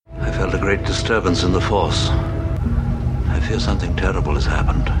felt a great disturbance in the Force. I fear something terrible has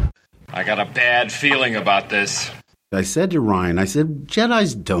happened. I got a bad feeling about this. I said to Ryan,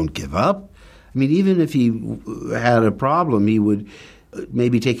 Jedis don't give up. I mean, even if he had a problem, he would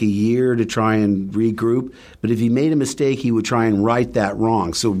maybe take a year to try and regroup. But if he made a mistake, he would try and right that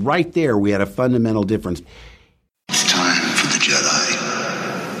wrong. So right there, we had a fundamental difference. It's time for the Jedi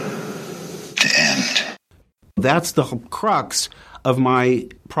to end. That's the crux of my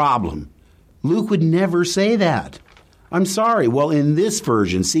problem. Luke would never say that. I'm sorry. Well, in this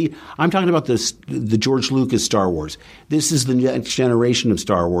version, see, I'm talking about the George Lucas Star Wars. This is the next generation of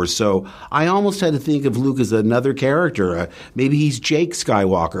Star Wars. So I almost had to think of Luke as another character. Maybe he's Jake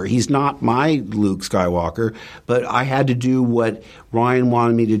Skywalker. He's not my Luke Skywalker, but I had to do what Ryan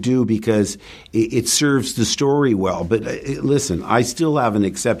wanted me to do because it serves the story well. But listen, I still haven't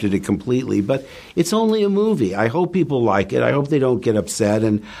accepted it completely, but it's only a movie. I hope people like it. I hope they don't get upset.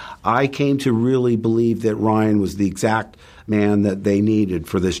 And I came to really believe that Ryan was the exact man that they needed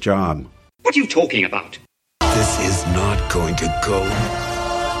for this job. What are you talking about? This is not going to go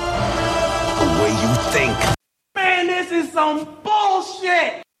the way you think. Man, this is some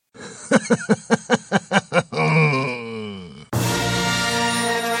bullshit!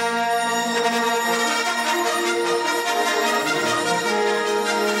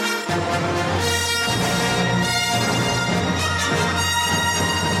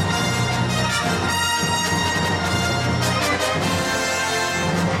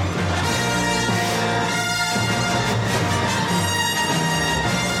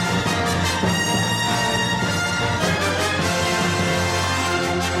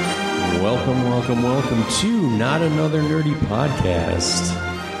 Welcome to Not Another Nerdy Podcast,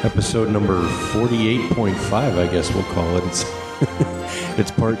 episode number 48.5, I guess we'll call it.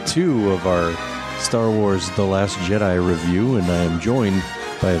 It's part 2 of our Star Wars The Last Jedi review, and I am joined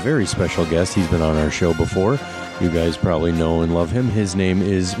by a very special guest. He's been on our show before. You guys probably know and love him. His name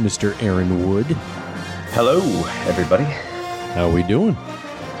is Mr. Aaron Wood. Hello, everybody. How are we doing?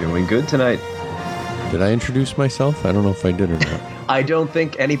 Doing good tonight. Did I introduce myself? I don't know if I did or not. I don't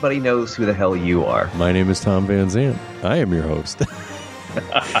think anybody knows who the hell you are. My name is Tom Van Zandt. I am your host.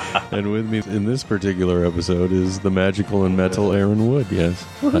 And with me in this particular episode is the magical and metal Aaron Wood, yes.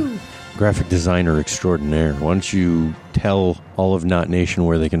 Graphic designer extraordinaire. Why don't you tell all of Not Nation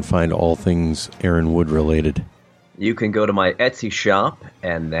where they can find all things Aaron Wood related? You can go to my Etsy shop,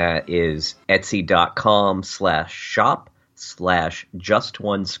 and that is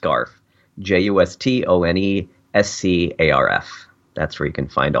etsy.com/shop/justonescarf. JUSTONESCARF. That's where you can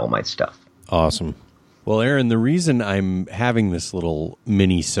find all my stuff. Awesome. Well, Aaron, the reason I'm having this little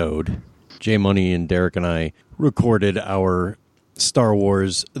mini-sode, Jay Money and Derek and I recorded our Star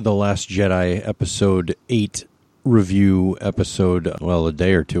Wars The Last Jedi Episode 8 review episode, well, a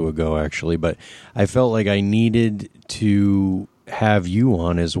day or two ago, actually, but I felt like I needed to have you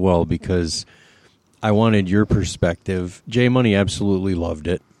on as well because I wanted your perspective. Jay Money absolutely loved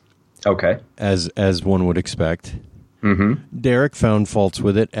it. Okay. As one would expect. Mm-hmm. Derek found faults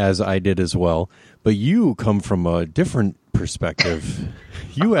with it, as I did as well. But you come from a different perspective.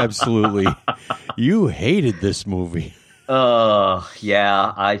 You hated this movie.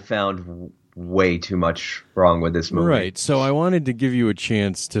 Yeah, I found way too much wrong with this movie. Right, so I wanted to give you a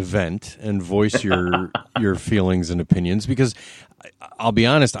chance to vent and voice your feelings and opinions, because I'll be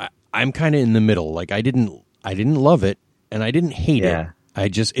honest, I'm kind of in the middle. Like, I didn't love it, and I didn't hate it.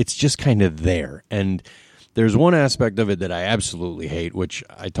 It's just kind of there. And there's one aspect of it that I absolutely hate, which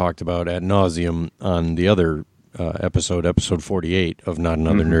I talked about ad nauseum on the other episode 48 of Not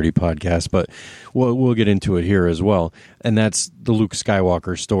Another Nerdy Podcast, but we'll get into it here as well. And that's the Luke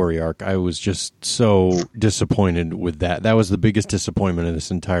Skywalker story arc. I was just so disappointed with that. That was the biggest disappointment of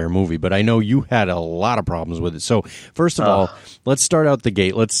this entire movie, but I know you had a lot of problems with it. So first of all, let's start out the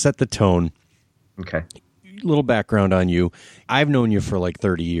gate. Let's set the tone. Okay. Little background on you. I've known you for like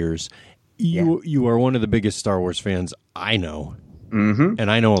 30 years. You are one of the biggest Star Wars fans I know. Mm-hmm.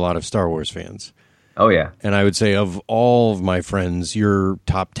 And I know a lot of Star Wars fans. Oh, yeah. And I would say of all of my friends, you're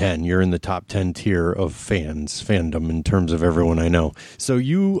top 10. You're in the top 10 tier of fandom in terms of everyone I know. So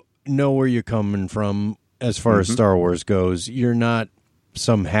you know where you're coming from as far as Star Wars goes. You're not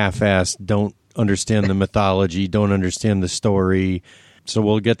some half-assed, don't understand the mythology, don't understand the story. So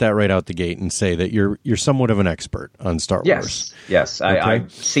we'll get that right out the gate and say that you're somewhat of an expert on Star Wars. Yes. Okay.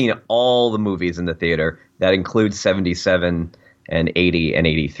 I've seen all the movies in the theater. That includes 77 and 80 and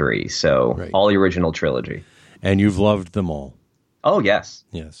 83. So all the original trilogy. And you've loved them all. Oh, yes.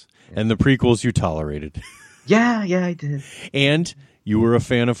 Yes. And the prequels you tolerated. Yeah, I did. And you were a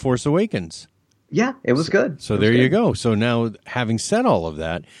fan of Force Awakens. Yeah, it was good. So there you go. So now, having said all of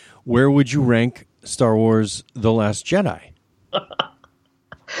that, where would you rank Star Wars The Last Jedi?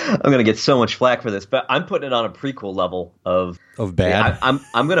 I'm going to get so much flack for this, but I'm putting it on a prequel level of bad. I'm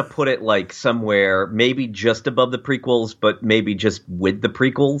going to put it like somewhere maybe just above the prequels, but maybe just with the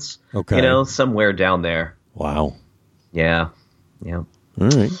prequels. Okay. You know, somewhere down there. Wow. Yeah. All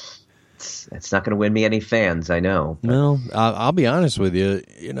right. It's not going to win me any fans, I know. But. No, I'll be honest with you.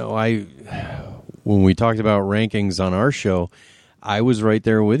 You know, when we talked about rankings on our show, I was right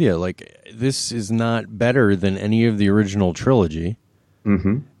there with you. Like, this is not better than any of the original trilogy.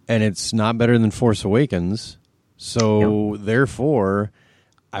 Mm-hmm. And it's not better than Force Awakens. So, therefore,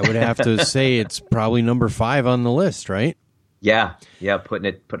 I would have to say it's probably number 5 on the list, right? Yeah, putting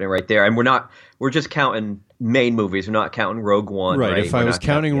it right there. And we're just counting main movies. We're not counting Rogue One. Right. If I was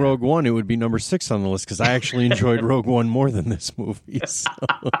counting Rogue One, it would be number 6 on the list because I actually enjoyed Rogue One more than this movie. So.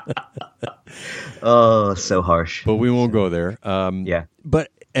 Oh, so harsh. But we won't go there. Yeah. But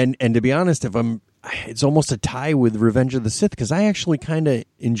and to be honest, it's almost a tie with Revenge of the Sith because I actually kind of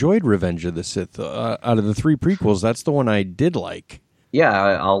enjoyed Revenge of the Sith. Out of the 3 prequels, that's the one I did like.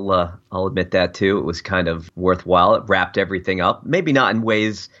 Yeah, I'll admit that too. It was kind of worthwhile. It wrapped everything up. Maybe not in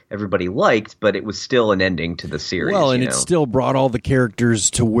ways everybody liked, but it was still an ending to the series. Well, and it still brought all the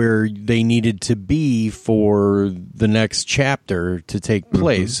characters to where they needed to be for the next chapter to take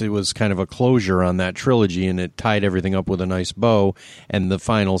place. Mm-hmm. It was kind of a closure on that trilogy, and it tied everything up with a nice bow. And the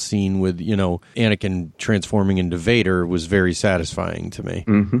final scene with, Anakin transforming into Vader was very satisfying to me,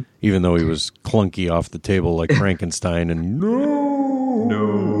 even though he was clunky off the table like Frankenstein and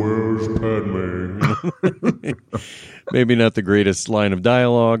where's Padme? Maybe not the greatest line of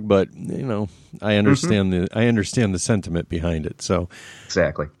dialogue, but I understand the sentiment behind it. So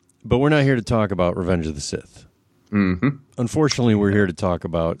exactly. But we're not here to talk about Revenge of the Sith. Mm-hmm. Unfortunately, we're here to talk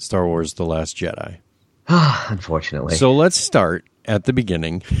about Star Wars: The Last Jedi. Unfortunately. So let's start at the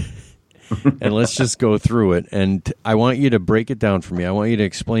beginning. And let's just go through it. And I want you to break it down for me. I want you to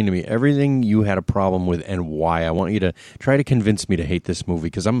explain to me everything you had a problem with and why. I want you to try to convince me to hate this movie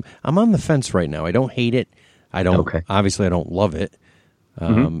because I'm on the fence right now. I don't hate it. Obviously, I don't love it.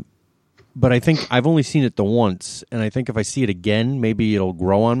 But I think I've only seen it the once, and I think if I see it again, maybe it'll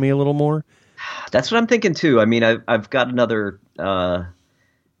grow on me a little more. That's what I'm thinking too. I mean, I've got another. I'm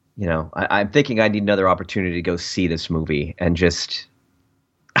thinking I need another opportunity to go see this movie and just.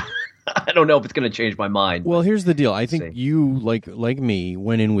 I don't know if it's going to change my mind. Well, here's the deal. I think you, like me,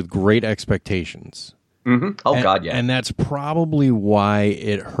 went in with great expectations. Mm-hmm. Oh, God, yeah. And that's probably why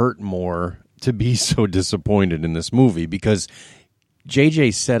it hurt more to be so disappointed in this movie, because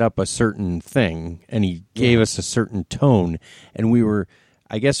JJ set up a certain thing, and he gave us a certain tone, and we were,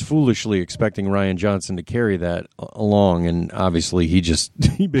 I guess, foolishly expecting Rian Johnson to carry that along, and obviously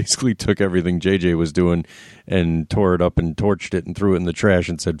he basically took everything JJ was doing and tore it up and torched it and threw it in the trash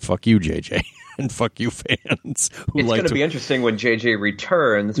and said, "Fuck you, JJ," and "Fuck you, fans." It's going to be interesting when JJ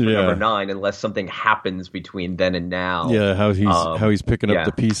returns for number 9, unless something happens between then and now. Yeah, how he's picking up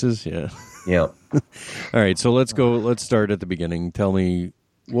the pieces. Yeah. Yeah. All right, so let's start at the beginning. Tell me,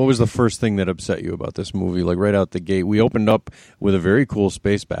 what was the first thing that upset you about this movie? Like right out the gate, we opened up with a very cool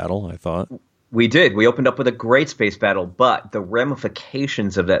space battle, I thought. We did. We opened up with a great space battle, but the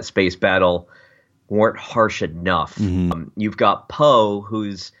ramifications of that space battle weren't harsh enough. Mm-hmm. You've got Poe,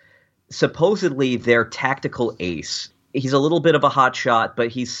 who's supposedly their tactical ace. He's a little bit of a hotshot, but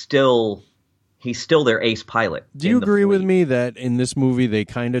he's still their ace pilot. Do you agree with me that in this movie they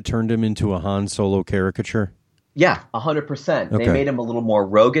kind of turned him into a Han Solo caricature? Yeah, 100%. Okay. They made him a little more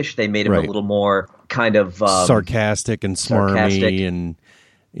roguish. They made him a little more kind of sarcastic and smarmy, and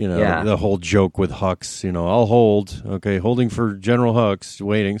the whole joke with Hux. I'll hold. Okay, holding for General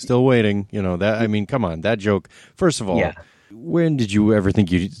Hux. Still waiting. That. I mean, come on, that joke. First of all, when did you ever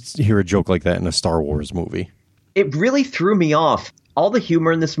think you'd hear a joke like that in a Star Wars movie? It really threw me off. All the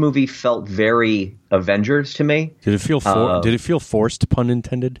humor in this movie felt very Avengers to me. Did it feel forced, pun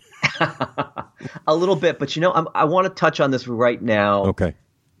intended? A little bit, but I want to touch on this right now. Okay.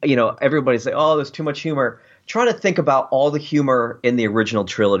 Everybody's like, "Oh, there's too much humor." Trying to think about all the humor in the original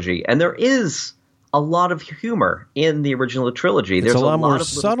trilogy, and there is a lot of humor in the original trilogy. There's a lot more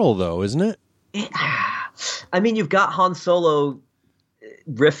subtle, though, isn't it? I mean, you've got Han Solo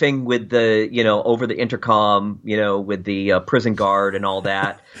riffing with the over the intercom, with the prison guard and all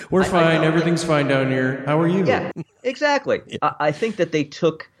that. We're fine. Everything's fine down here. How are you? Yeah, exactly. Yeah. I think that they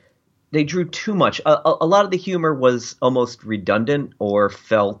drew too much. A lot of the humor was almost redundant or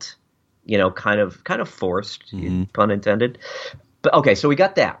felt, kind of forced, pun intended. But okay, so we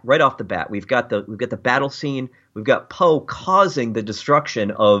got that right off the bat. We've got the battle scene. We've got Poe causing the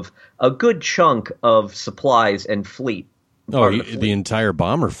destruction of a good chunk of supplies and fleet. The entire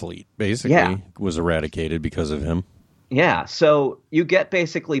bomber fleet basically was eradicated because of him. Yeah, so you get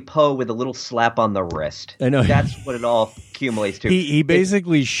basically Poe with a little slap on the wrist. I know. That's what it all accumulates to. He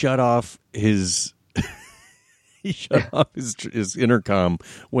basically shut off his his intercom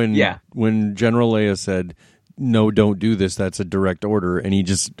when General Leia said, "No, don't do this. That's a direct order," and he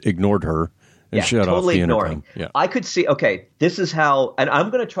just ignored her and shut off the intercom. Yeah. I could see. Okay, this is how, and I'm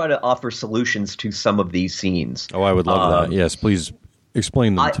going to try to offer solutions to some of these scenes. Oh, I would love that. Yes, please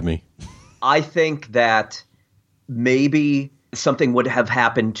explain them to me. I think that maybe something would have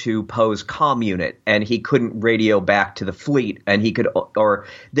happened to Poe's comm unit, and he couldn't radio back to the fleet, and or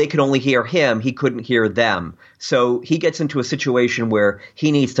they could only hear him. He couldn't hear them, so he gets into a situation where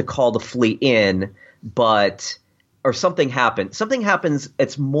he needs to call the fleet in, or something happens. Something happens.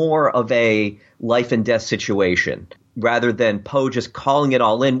 It's more of a life and death situation rather than Poe just calling it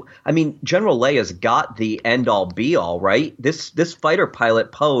all in. I mean, General Leia's got the end all be all, right? This fighter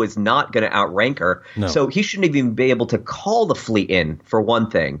pilot Poe is not going to outrank her, so he shouldn't even be able to call the fleet in, for one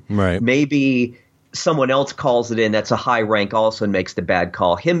thing. Right? Maybe someone else calls it in. That's a high rank also and makes the bad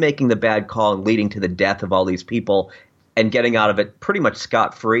call. Him making the bad call and leading to the death of all these people and getting out of it pretty much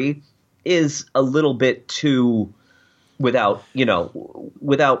scot free is a little bit too without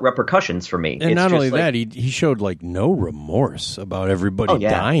repercussions for me. And not only that, he showed like no remorse about everybody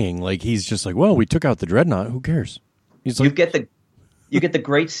dying. Like he's just like, well, we took out the dreadnought. Who cares? He's like, you get the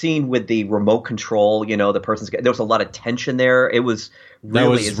great scene with the remote control. You know, the person's there was a lot of tension there. It was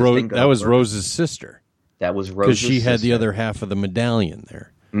really that was Rose's sister. That was Rose's because she had the other half of the medallion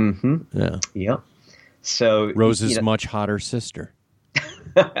there. Mm-hmm. Yeah. Yep. So Rose's much hotter sister.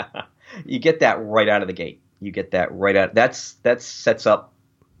 You get that right out of the gate. You get that right out. That sets up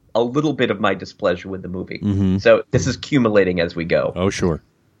a little bit of my displeasure with the movie. Mm-hmm. So this is accumulating as we go. Oh, sure.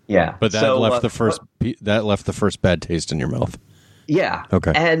 Yeah. But that left the first bad taste in your mouth. Yeah.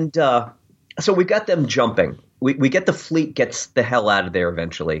 Okay. And so we got them jumping. We get the fleet gets the hell out of there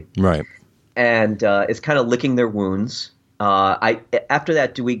eventually. Right. And it's kind of licking their wounds. After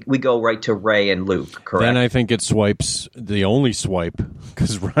that, we go right to Rey and Luke, correct? Then I think it swipes, the only swipe,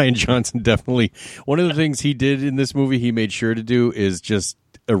 because Rian Johnson definitely, one of the things he did in this movie, he made sure to do is just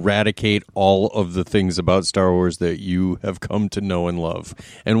eradicate all of the things about Star Wars that you have come to know and love.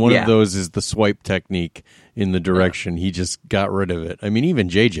 And one of those is the swipe technique in the direction. He just got rid of it. I mean, even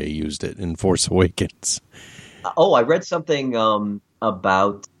JJ used it in Force Awakens. Oh, I read something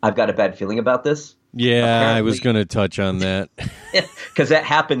about, I've got a bad feeling about this. Yeah, apparently, I was going to touch on that. Because that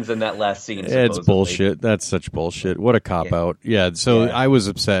happens in that last scene, supposedly. It's bullshit. That's such bullshit. What a cop-out. Yeah, so I was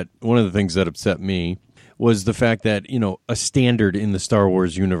upset. One of the things that upset me was the fact that, a standard in the Star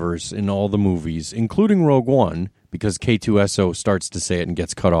Wars universe in all the movies, including Rogue One, because K2SO starts to say it and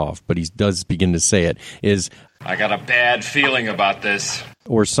gets cut off, but he does begin to say it, is... I got a bad feeling about this.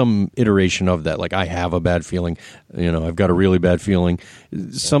 Or some iteration of that, like I have a bad feeling, I've got a really bad feeling.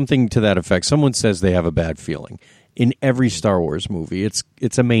 Something to that effect. Someone says they have a bad feeling. In every Star Wars movie, it's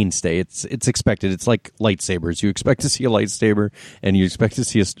a mainstay. It's expected. It's like lightsabers. You expect to see a lightsaber, and you expect to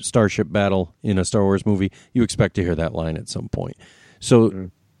see a starship battle in a Star Wars movie. You expect to hear that line at some point.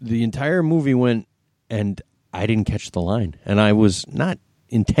 So the entire movie went, and I didn't catch the line. And I was not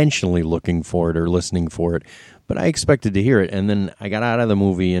intentionally looking for it or listening for it, but I expected to hear it, and then I got out of the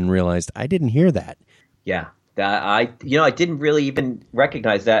movie and realized I didn't hear that. Yeah, I didn't really even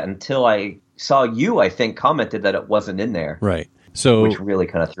recognize that until I saw you, I think, commented that it wasn't in there. Right. So which really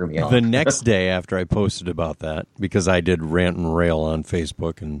kind of threw me off. The next day after I posted about that, because I did rant and rail on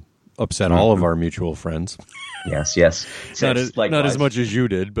Facebook and upset all of our mutual friends. Yes. Not as much as you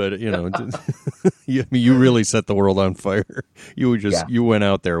did, but you really set the world on fire. You went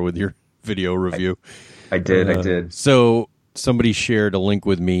out there with your video review. I did. So somebody shared a link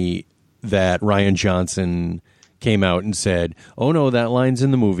with me that Rian Johnson came out and said, "Oh no, that line's in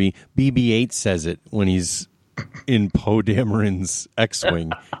the movie. BB-8 says it when he's in Poe Dameron's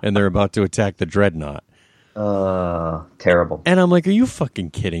X-wing and they're about to attack the dreadnought." Terrible. And I'm like, are you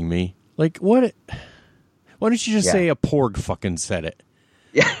fucking kidding me? Like, what? Why don't you just say a Porg fucking said it?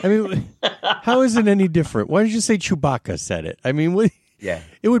 Yeah. I mean, how is it any different? Why don't you say Chewbacca said it? I mean,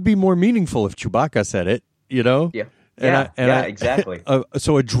 it would be more meaningful if Chewbacca said it, Yeah. Exactly.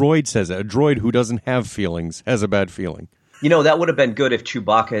 So a droid says it. A droid who doesn't have feelings has a bad feeling. That would have been good if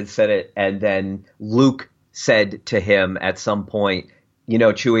Chewbacca had said it and then Luke said to him at some point,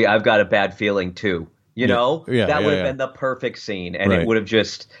 Chewie, I've got a bad feeling too. That would have been the perfect scene. And it would have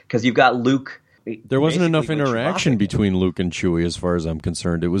just, because you've got Luke There wasn't enough basically when interaction Chewbacca- between Luke and Chewie, as far as I'm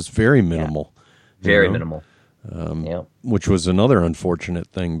concerned. It was very minimal. Very you know? minimal. Yeah. Which was another unfortunate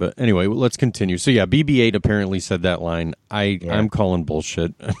thing. But anyway, let's continue. So yeah, BB-8 apparently said that line. I'm calling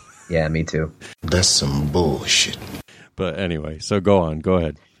bullshit. Yeah, me too. That's some bullshit. But anyway, so go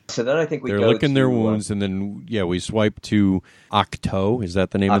ahead. So then I think They're licking their wounds, and then we swipe to Octo. Is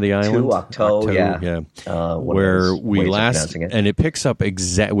that the name of the island? Octo, yeah. Where we last, it. and it picks up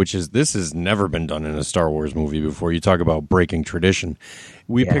this has never been done in a Star Wars movie before. You talk about breaking tradition.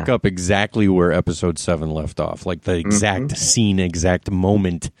 We pick up exactly where Episode 7 left off, like the exact scene, exact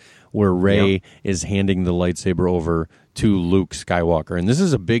moment where Rey is handing the lightsaber over to Luke Skywalker. And this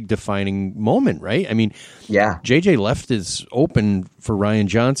is a big defining moment, right? I mean, JJ left this open for Rian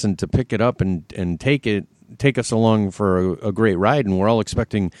Johnson to pick it up and take us along for a great ride. And we're all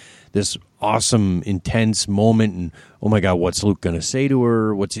expecting this awesome, intense moment. And, oh my God, what's Luke going to say to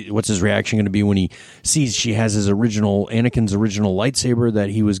her? What's his reaction going to be when he sees she has Anakin's original lightsaber that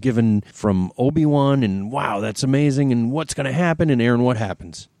he was given from Obi-Wan? And wow, that's amazing. And what's going to happen? And Aaron, what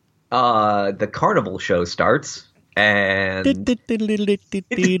happens? The carnival show starts, and he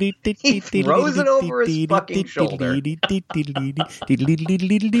throws it over his fucking shoulder.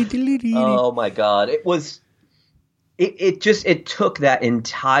 Oh my God. It took that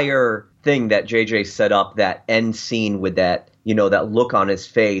entire thing that JJ set up, that end scene with that, that look on his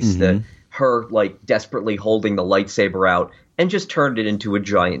face, her like desperately holding the lightsaber out, and just turned it into a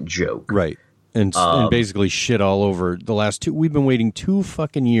giant joke. Right. And basically shit all over the last two. We've been waiting 2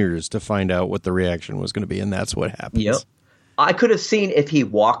 fucking years to find out what the reaction was going to be, and that's what happens. Yep. I could have seen if he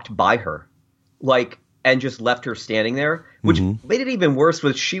walked by her, and just left her standing there, which made it even worse.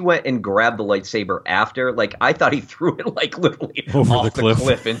 Was she went and grabbed the lightsaber after? Like, I thought he threw it literally over off the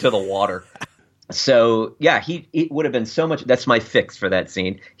cliff into the water. So yeah, it would have been so much. That's my fix for that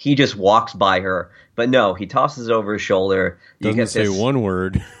scene. He just walks by her, but no, he tosses it over his shoulder. Doesn't say one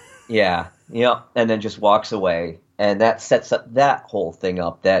word. Yeah. Yep, and then just walks away, and that sets up that whole thing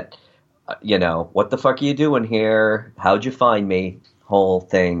up. That what the fuck are you doing here? How'd you find me? Whole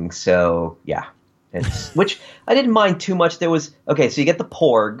thing. So yeah, which I didn't mind too much. There was so you get the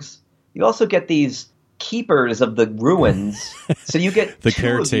Porgs, you also get these keepers of the ruins. So you get the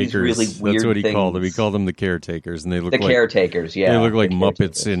caretakers. Really weird That's what he things. called them. He called them the caretakers, and they look the caretakers. Yeah, they look like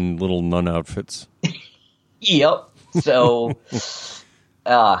Muppets in little nun outfits. Yep. So,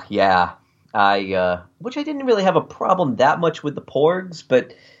 yeah. Which I didn't really have a problem that much with the Porgs,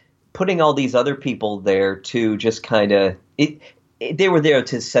 but putting all these other people there to just kind of they were there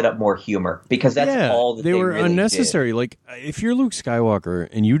to set up more humor, because that's all that they were really unnecessary. did. Like, if you're Luke Skywalker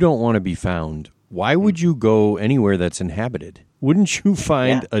and you don't want to be found, why would you go anywhere that's inhabited? Wouldn't you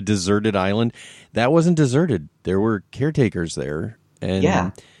find a deserted island? That wasn't deserted. There were caretakers there,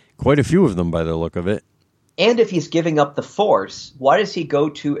 and quite a few of them by the look of it. And if he's giving up the Force, why does he go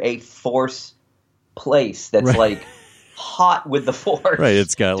to a Force place that's like hot with the Force? Right,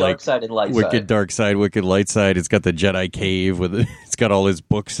 it's got dark side and light wicked side. Dark side, wicked light side. It's got the Jedi cave it's got all his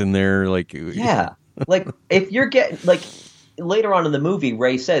books in there. Like, like if you're getting later on in the movie,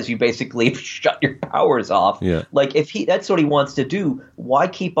 Rey says you basically shut your powers off. Yeah. Like if that's what he wants to do, why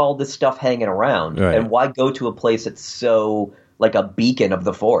keep all this stuff hanging around? Right. And why go to a place that's so like a beacon of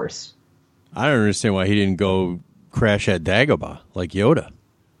the Force? I don't understand why he didn't go crash at Dagobah like Yoda.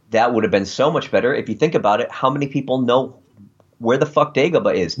 That would have been so much better. If you think about it, how many people know where the fuck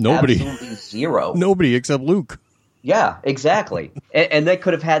Dagobah is? Nobody. Absolutely zero. Nobody except Luke. Yeah, exactly. and they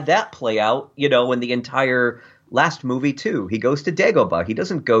could have had that play out, in the entire last movie too. He goes to Dagobah. He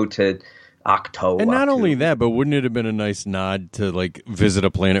doesn't go to Octo. And not only that, but wouldn't it have been a nice nod to visit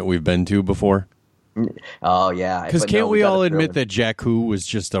a planet we've been to before? Oh yeah, because can't we all admit that Jakku was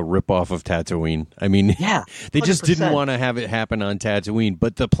just a ripoff of Tatooine? I mean, they just 100%. didn't want to have it happen on Tatooine,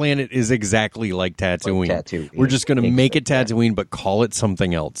 but the planet is exactly like Tatooine. We're just going to make it Tatooine, but call it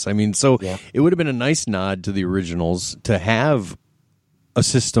something else. I mean, so it would have been a nice nod to the originals to have a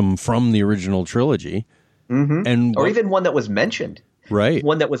system from the original trilogy, and or even one that was mentioned. Right.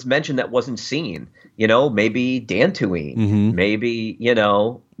 One that was mentioned that wasn't seen. Maybe Dantooine. Maybe,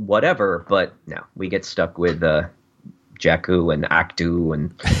 whatever. But no, we get stuck with Jakku and Actu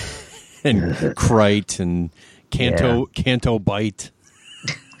and Krite and Canto Bite,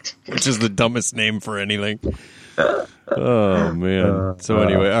 which is the dumbest name for anything. Oh man. So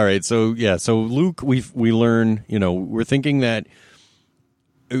anyway, all right. So so Luke, we learn, we're thinking that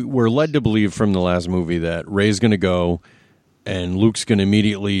we're led to believe from the last movie that Rey's going to go and Luke's going to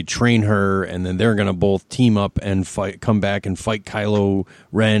immediately train her, and then they're going to both team up and come back and fight Kylo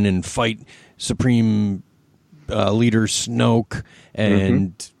Ren and fight Supreme Leader Snoke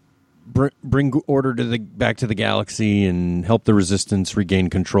and bring order to back to the galaxy and help the Resistance regain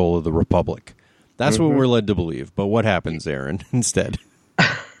control of the Republic. That's what we're led to believe. But what happens, Aaron, instead?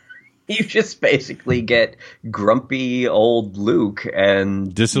 You just basically get grumpy old Luke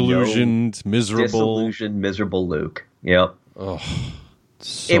and disillusioned, miserable Luke. Yep.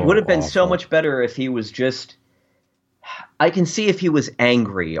 So it would have been so awful. much better if he was just. I can see if he was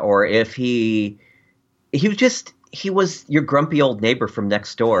angry, or if he was your grumpy old neighbor from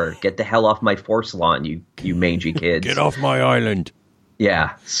next door. Get the hell off my Force lawn, you mangy kids. Get off my island.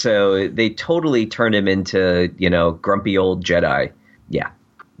 Yeah. So they totally turned him into, grumpy old Jedi. Yeah.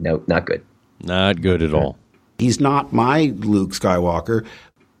 No, not good. Not good at all. He's not my Luke Skywalker.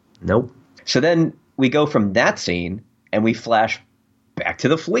 Nope. So then we go from that scene and we flash back to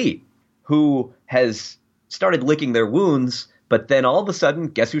the fleet, who has started licking their wounds, but then all of a sudden,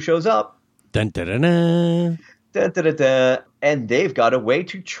 guess who shows up? Dun, dun, dun, dun. Dun, dun, dun, dun. And they've got a way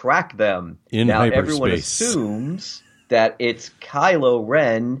to track them. In now hyperspace. Everyone assumes that it's Kylo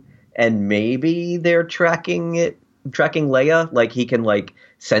Ren, and maybe they're tracking Leia, like he can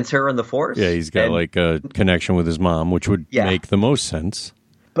sense her in the Force. Yeah, he's got a connection with his mom, which would make the most sense.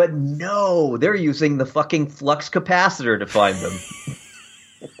 But no, they're using the fucking flux capacitor to find them.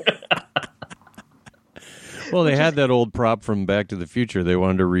 Well, they had that old prop from Back to the Future. They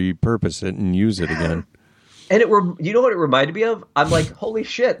wanted to repurpose it and use it again. And you know what it reminded me of? I'm like, holy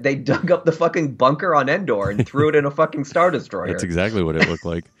shit, they dug up the fucking bunker on Endor and threw it in a fucking Star Destroyer. That's exactly what it looked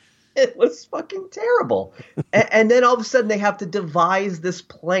like. It was fucking terrible. And then all of a sudden they have to devise this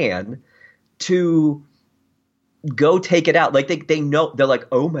plan to go take it out. Like they know, they're like,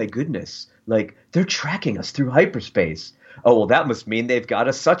 oh my goodness, they're tracking us through hyperspace. Oh, well, that must mean they've got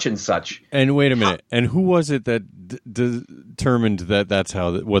a such and such. And wait a minute. And who was it that determined that that's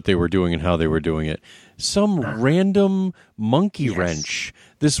what they were doing and how they were doing it? Some random monkey wrench.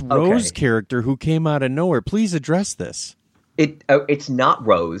 This Rose character who came out of nowhere. Please address this. It's not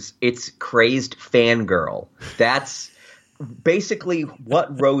Rose. It's crazed fangirl. That's basically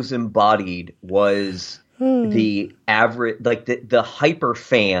what Rose embodied was the average, the hyper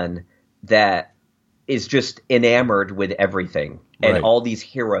fan that is just enamored with everything and all these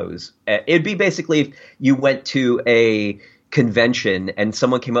heroes. It'd be basically if you went to a convention and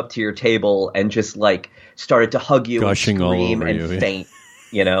someone came up to your table and just started to hug you, gushing and scream all over and you. faint,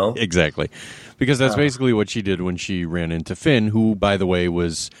 Exactly. Because that's basically what she did when she ran into Finn, who, by the way,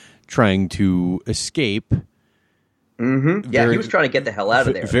 was trying to escape. Mm-hmm. Yeah, he was trying to get the hell out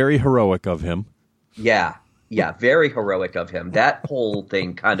of there. Very heroic of him. Yeah, very heroic of him. That whole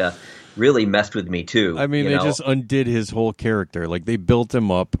thing kind of really messed with me too. I mean, they just undid his whole character. They built him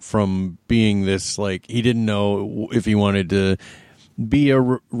up from being this, he didn't know if he wanted to be a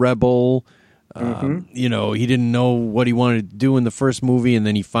rebel. He didn't know what he wanted to do in the first movie, and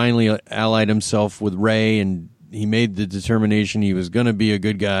then he finally allied himself with Rey, and he made the determination he was going to be a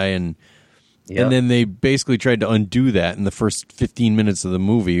good guy, and then they basically tried to undo that in the first 15 minutes of the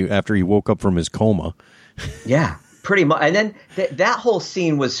movie after he woke up from his coma. Yeah, pretty much. And then that whole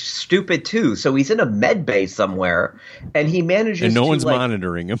scene was stupid too. So he's in a med bay somewhere, and he manages and no to, one's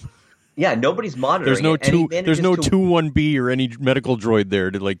monitoring him. Yeah, nobody's monitoring. There's no it, There's no 2-1B or any medical droid there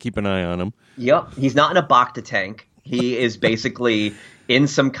to keep an eye on him. Yep, he's not in a Bacta tank. He is basically in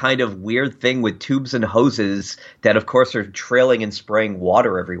some kind of weird thing with tubes and hoses that, of course, are trailing and spraying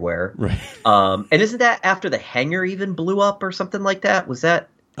water everywhere. Right. And isn't that after the hangar even blew up or something like that? Was that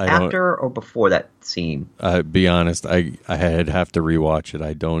after or before that scene? Be honest, I'd have to rewatch it.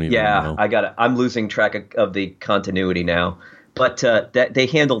 I don't even know. I'm losing track of the continuity now. But they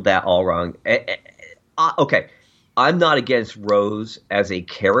handled that all wrong. Okay, I'm not against Rose as a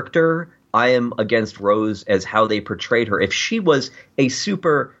character. I am against Rose as how they portrayed her. If she was a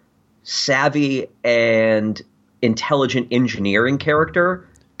super savvy and intelligent engineering character,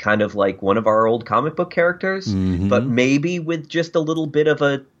 kind of like one of our old comic book characters, but maybe with just a little bit of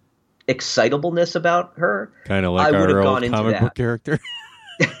a excitableness about her, kind of like our old comic book character.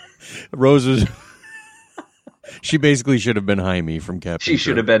 Rose was. She basically should have been Jaime from Captain. She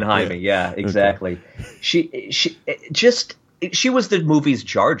should have been Jaime. Yeah, exactly. Okay. She was the movie's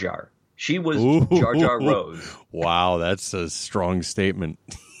Jar Jar. She was Jar Jar Rose. Wow, that's a strong statement.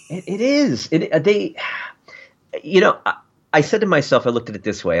 It is. I said to myself, I looked at it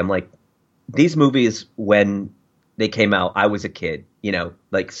this way. I'm like, these movies, when they came out, I was a kid,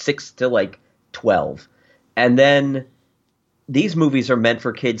 6 to 12. And then these movies are meant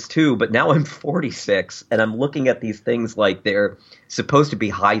for kids too, but now I'm 46 and I'm looking at these things like they're supposed to be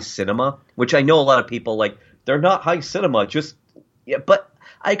high cinema, which I know a lot of people they're not high cinema, but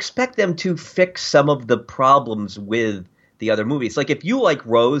I expect them to fix some of the problems with the other movies. Like if you like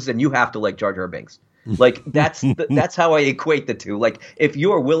Rose, then you have to like Jar Jar Binks. Like that's how I equate the two. Like if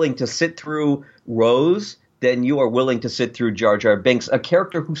you are willing to sit through Rose, then you are willing to sit through Jar Jar Binks, a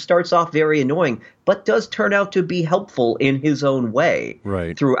character who starts off very annoying, but does turn out to be helpful in his own way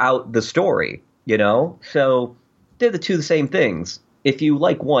throughout the story, you know? So they're the same things. If you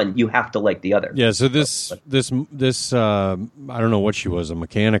like one, you have to like the other. Yeah, so this I don't know what she was, a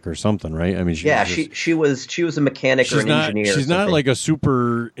mechanic or something, right? I mean, she was a mechanic or an engineer. She's not like a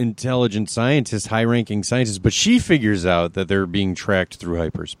super intelligent scientist, high-ranking scientist, but she figures out that they're being tracked through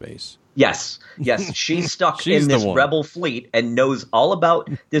hyperspace. Yes. She's stuck in this rebel fleet and knows all about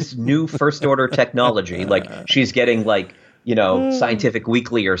this new First Order technology. Like she's getting like, you know, Scientific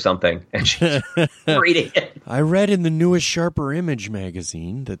Weekly or something, and she's reading it. I read in the newest Sharper Image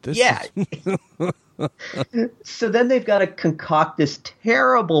magazine that this So then they've got to concoct this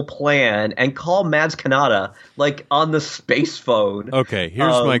terrible plan and call Maz Kanata like on the space phone. Okay,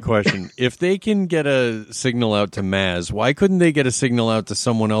 here's my question. If they can get a signal out to Maz, why couldn't they get a signal out to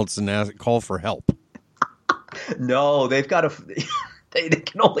someone else and call for help? No, they've got to...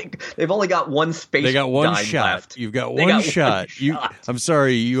 They've only got one space. They got one shot. Left. You've got one shot. I'm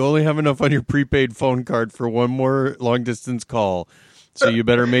sorry, you only have enough on your prepaid phone card for one more long distance call. So you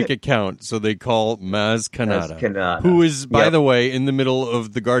better make it count. So they call Maz Kanata, who is, by the way, in the middle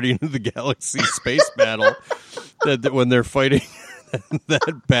of the Guardian of the Galaxy space battle. That when they're fighting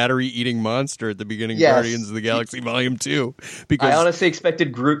that battery-eating monster at the beginning of Guardians of the Galaxy Volume 2. Because I honestly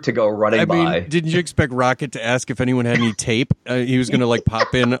expected Groot to go running by. I mean, didn't you expect Rocket to ask if anyone had any tape? He was going to like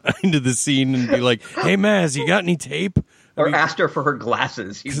pop into the scene and be like, "Hey, Maz, you got any tape?" Or asked her for her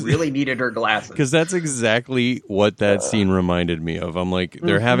glasses. He really needed her glasses. Because that's exactly what that scene reminded me of. I'm like,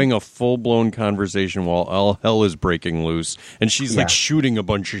 they're having a full-blown conversation while all hell is breaking loose. And she's like shooting a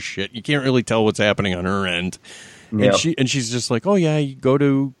bunch of shit. You can't really tell what's happening on her end. Yep. And she's just like, oh, yeah, you go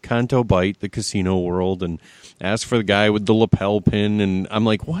to Canto Bight, the casino world, and ask for the guy with the lapel pin. And I'm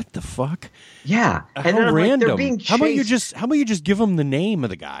like, what the fuck? Yeah. How and then random. Like, they're being chased. How about you just give him the name of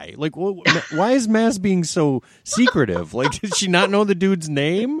the guy? Like, why is Maz being so secretive? Like, did she not know the dude's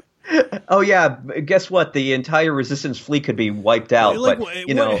name? Oh, yeah. Guess what? The entire Resistance fleet could be wiped out. Like, but,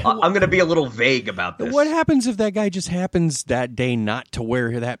 I'm going to be a little vague about this. What happens if that guy just happens that day not to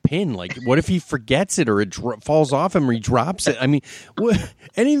wear that pin? Like, what if he forgets it or it falls off him or he drops it? I mean,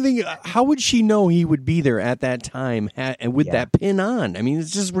 anything. How would she know he would be there at that time with that pin on? I mean,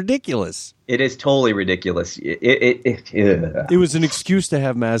 it's just ridiculous. It is totally ridiculous. It was an excuse to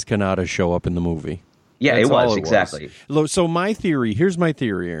have Maz Kanata show up in the movie. Yeah, it was, exactly. So here's my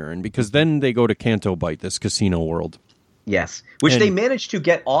theory, Aaron, because then they go to Canto Bight, this casino world. Yes, which they managed to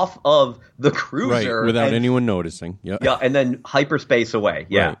get off of the cruiser. Right, without anyone noticing. Yep. Yeah, and then hyperspace away.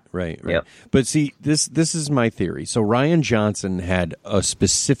 Yeah. Right. Yep. But see, this is my theory. So Rian Johnson had a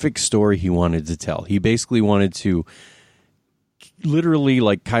specific story he wanted to tell. He basically wanted to literally,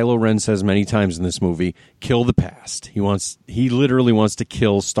 like Kylo Ren says many times in this movie, kill the past. He literally wants to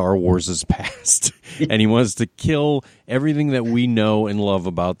kill Star Wars' past. And he wants to kill everything that we know and love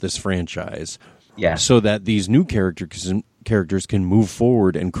about this franchise. Yeah. So that these new characters can move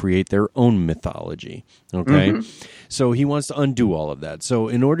forward and create their own mythology. Okay? Mm-hmm. So he wants to undo all of that. So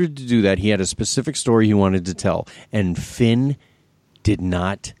in order to do that, he had a specific story he wanted to tell. And Finn did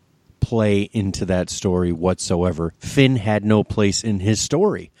not play into that story whatsoever. Finn had no place in his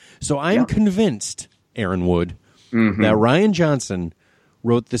story. So I'm convinced, Aaron Wood, that Rian Johnson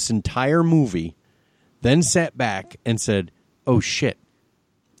wrote this entire movie, then sat back and said, oh shit,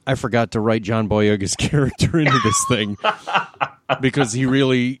 I forgot to write John Boyega's character into this thing because he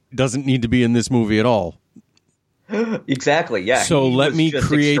really doesn't need to be in this movie at all. Exactly, yeah. So let me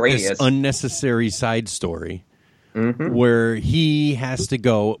create this unnecessary side story. Mm-hmm. Where he has to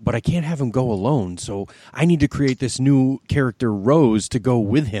go, but I can't have him go alone. So I need to create this new character, Rose, to go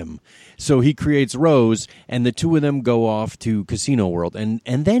with him. So he creates Rose, and the two of them go off to Casino World. And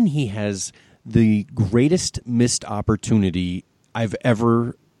then he has the greatest missed opportunity I've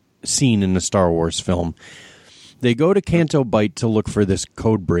ever seen in a Star Wars film. They go to Canto Bight to look for this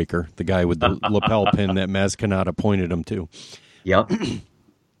code breaker, the guy with the lapel pin that Maz Kanata pointed him to. Yep.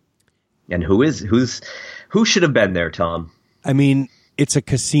 And who should have been there, Tom? I mean, it's a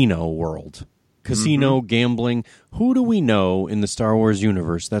casino world. Casino, gambling. Who do we know in the Star Wars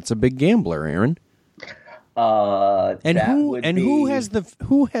universe that's a big gambler, Aaron? Who has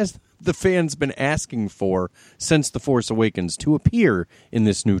the fans been asking for since The Force Awakens to appear in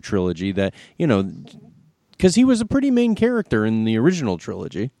this new trilogy that, because he was a pretty main character in the original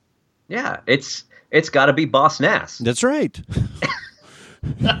trilogy. Yeah, it's got to be Boss Nass. That's right.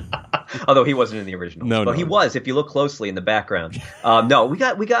 Although he wasn't in the original. But he was, if you look closely in the background. No, we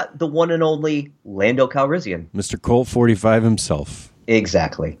got the one and only Lando Calrissian. Mr. Colt 45 himself.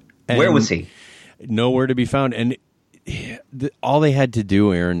 Exactly. And where was he? Nowhere to be found. And all they had to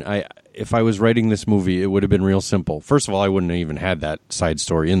do, Aaron, if I was writing this movie, it would have been real simple. First of all, I wouldn't have even had that side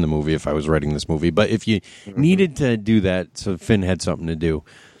story in the movie if I was writing this movie. But if you needed to do that, so Finn had something to do.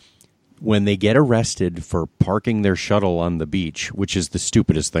 When they get arrested for parking their shuttle on the beach, which is the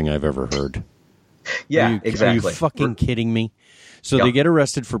stupidest thing I've ever heard. Yeah, exactly. Are you fucking kidding me? So they get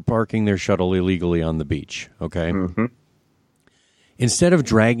arrested for parking their shuttle illegally on the beach, okay? Mm-hmm. Instead of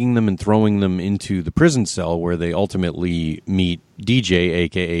dragging them and throwing them into the prison cell where they ultimately meet DJ,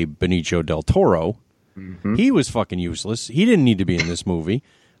 a.k.a. Benicio del Toro, he was fucking useless. He didn't need to be in this movie,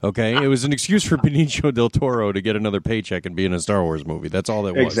 okay? It was an excuse for Benicio del Toro to get another paycheck and be in a Star Wars movie. That's all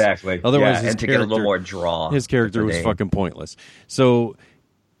that was. Exactly. Otherwise, and to get a little more draw. His character was fucking pointless. So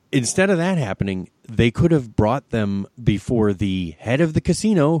instead of that happening, they could have brought them before the head of the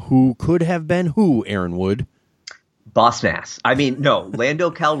casino, who could have been who, Aaron Wood? Boss Nass. I mean, no, Lando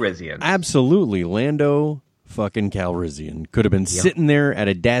Calrissian. Absolutely. Lando fucking Calrissian could have been sitting there at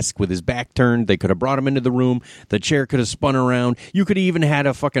a desk with his back turned. They could have brought him into the room. The chair could have spun around. You could have even had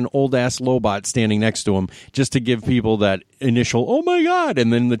a fucking old-ass Lobot standing next to him just to give people that initial, oh, my God,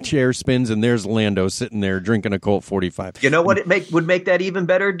 and then the chair spins, and there's Lando sitting there drinking a Colt 45. You know what would make that even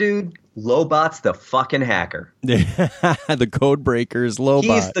better, dude? Lobot's the fucking hacker. The code breaker is Lobot.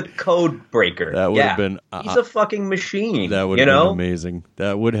 He's the code breaker. That would have been... he's a fucking machine. That would have been amazing.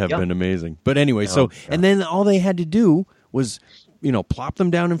 That would have been amazing. But anyway, and then all they had to do was, plop them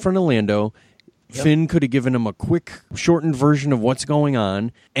down in front of Lando. Yep. Finn could have given him a quick, shortened version of what's going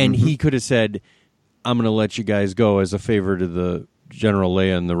on, and he could have said, I'm going to let you guys go as a favor to the General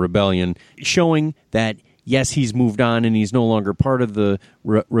Leia and the rebellion, showing that yes, he's moved on and he's no longer part of the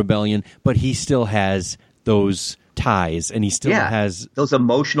rebellion, but he still has those ties, and he still has those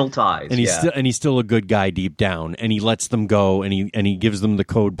emotional ties, and he's still a good guy deep down, and he lets them go, and he gives them the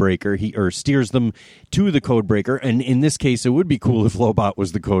code breaker, or steers them to the code breaker. And in this case, it would be cool if Lobot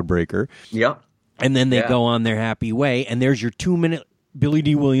was the code breaker. Yep. And then they go on their happy way, and there's your 2-minute Billy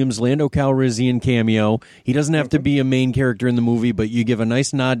D. Williams, Lando Calrissian cameo. He doesn't have to be a main character in the movie, but you give a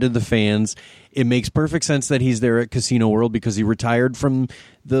nice nod to the fans. It makes perfect sense that he's there at Casino World because he retired from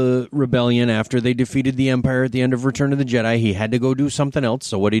the rebellion after they defeated the Empire at the end of Return of the Jedi. He had to go do something else.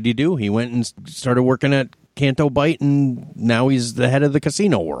 So what did he do? He went and started working at Canto Bight, and now he's the head of the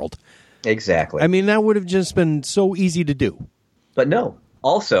Casino World. Exactly. I mean, that would have just been so easy to do. But no.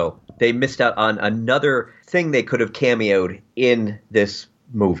 Also, they missed out on another thing they could have cameoed in this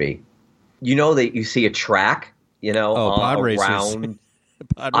movie. That you see a track, pod around. racers.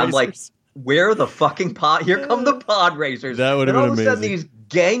 Pod I'm racers. like, where are the fucking pod? Here come the pod racers. That would have been amazing. All of a sudden, these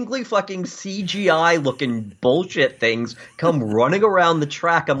gangly fucking CGI looking bullshit things come running around the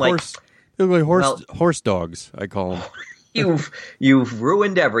track. I'm like, horse dogs, I call them. You've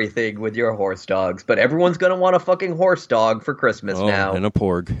ruined everything with your horse dogs, but everyone's gonna want a fucking horse dog for Christmas now. And a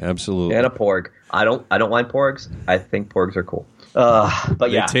porg, absolutely. And a porg. I don't mind porgs. I think porgs are cool.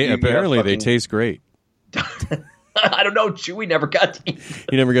 But apparently they taste great. I don't know. Chewie never got to eat.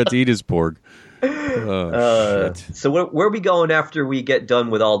 He never got to eat his porg. Shit. So where are we going after we get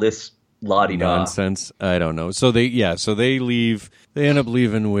done with all this la-di-da nonsense? I don't know. So they leave. They end up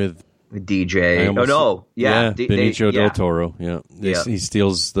leaving with DJ. Benicio del Toro. Yeah, he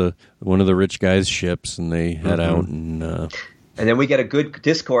steals one of the rich guy's ships, and they head out and then we get a good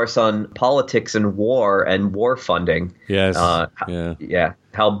discourse on politics and war funding. Yes.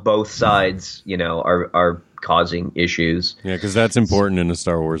 How both sides, are causing issues. Yeah, because that's important in a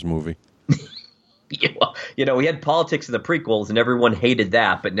Star Wars movie. We had politics in the prequels, and everyone hated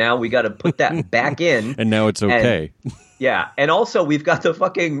that, but now we got to put that back in. And now it's okay. And also we've got the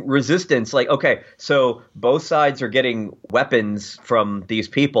fucking resistance. Like, okay, so both sides are getting weapons from these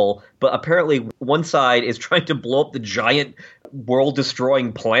people, but apparently one side is trying to blow up the giant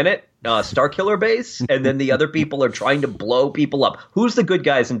world-destroying planet, Starkiller base, and then the other people are trying to blow people up. Who's the good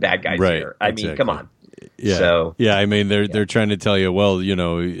guys and bad guys here? I mean, come on. Yeah. So, I mean, they're trying to tell you, well,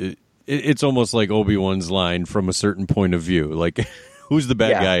 it's almost like Obi-Wan's line from a certain point of view. Like, who's the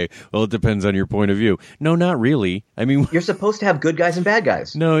bad guy? Well, it depends on your point of view. No, not really. I mean, you're supposed to have good guys and bad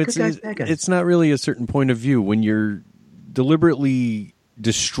guys. No, it's not really a certain point of view. When you're deliberately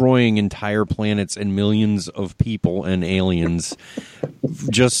destroying entire planets and millions of people and aliens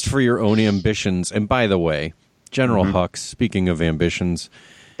just for your own ambitions. And by the way, General Hux, speaking of ambitions,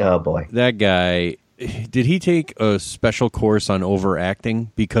 oh boy, that guy, did he take a special course on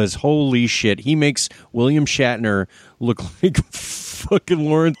overacting? Because holy shit, he makes William Shatner look like fucking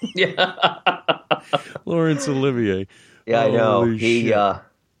Laurence Olivier. Yeah, I know. Holy shit.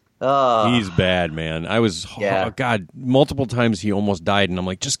 He's bad, man. I was, God, multiple times he almost died, and I'm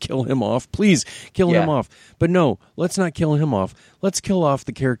like, just kill him off. Please, kill him off. But no, let's not kill him off. Let's kill off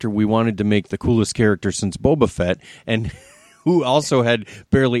the character we wanted to make the coolest character since Boba Fett, and who also had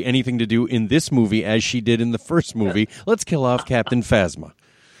barely anything to do in this movie as she did in the first movie. Let's kill off Captain Phasma.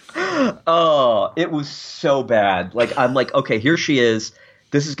 Oh, it was so bad. Like, I'm like, okay, here she is.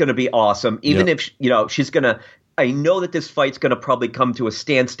 This is going to be awesome. Even if, she's going to... I know that this fight's going to probably come to a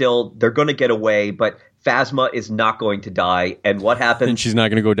standstill. They're going to get away, but Phasma is not going to die. And what happens? And she's not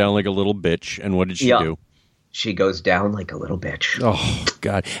going to go down like a little bitch. And what did she do? She goes down like a little bitch. Oh,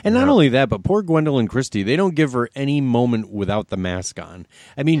 God. And not only that, but poor Gwendolyn Christie, they don't give her any moment without the mask on.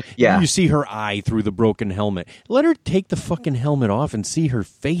 I mean, you see her eye through the broken helmet. Let her take the fucking helmet off and see her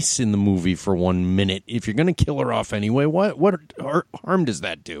face in the movie for 1 minute. If you're going to kill her off anyway, what harm does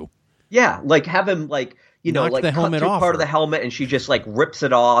that do? Yeah, like have him like... Knock like the cut helmet through off part her. of the helmet, and she just like rips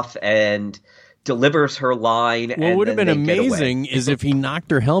it off and delivers her line. What would have been amazing is if he knocked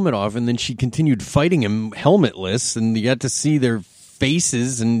her helmet off and then she continued fighting him helmetless, and you got to see their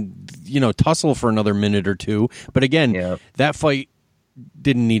faces and tussle for another minute or two. But again, that fight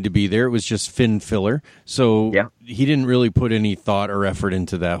didn't need to be there. It was just Finn filler. So he didn't really put any thought or effort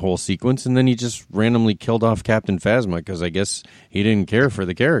into that whole sequence. And then he just randomly killed off Captain Phasma because I guess he didn't care for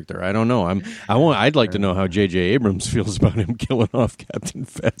the character. I don't know. I'd like to know how J.J. Abrams feels about him killing off Captain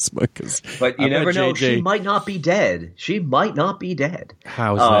Phasma. But you never know. She might not be dead.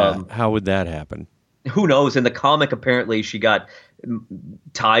 How's that? How would that happen? Who knows? In the comic, apparently she got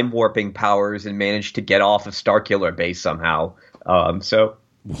time warping powers and managed to get off of Starkiller Base somehow. So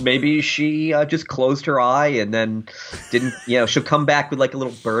maybe she just closed her eye and then didn't, she'll come back with like a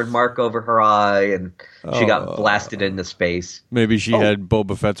little burn mark over her eye and she got blasted into space. Maybe she had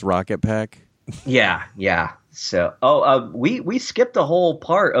Boba Fett's rocket pack. Yeah. So, we skipped a whole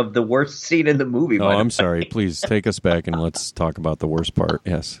part of the worst scene in the movie. Oh, I'm sorry. Please take us back and let's talk about the worst part.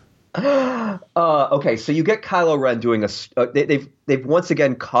 Yes. Okay, so you get Kylo Ren doing they've once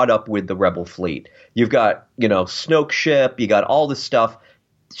again caught up with the Rebel fleet. You've got, Snoke ship, you got all this stuff.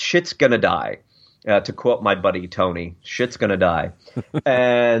 Shit's gonna die. To quote my buddy Tony, shit's gonna die.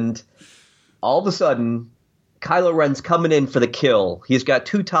 And all of a sudden, Kylo Ren's coming in for the kill. He's got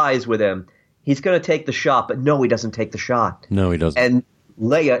 2 ties with him. He's gonna take the shot, but no, he doesn't take the shot. No, he doesn't. And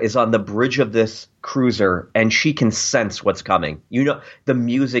Leia is on the bridge of this cruiser, and she can sense what's coming. The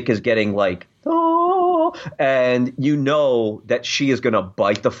music is getting like, oh, and that she is going to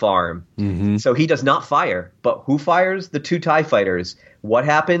bite the farm. Mm-hmm. So he does not fire. But who fires? The 2 TIE fighters. What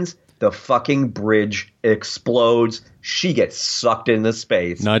happens? The fucking bridge explodes. She gets sucked into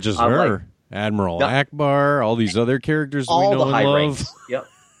space. Not just her. Like, Admiral Akbar, all these other characters we know and love. Ranks. Yep.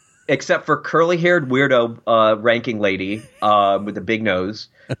 Except for curly-haired weirdo ranking lady with the big nose.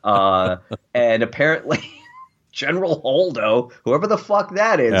 And apparently General Holdo, whoever the fuck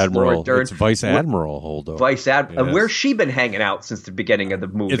that is. Admiral. It's Vice Admiral Holdo. Vice Admiral. Yes. Where's she been hanging out since the beginning of the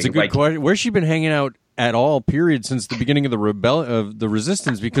movie? It's a good question. Where's she been hanging out at all, period, since the beginning of the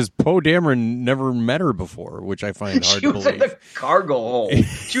Resistance? Because Poe Dameron never met her before, which I find hard to believe. She was in the cargo hold.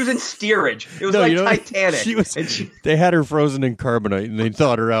 She was in steerage. It was Titanic. They had her frozen in carbonite, and they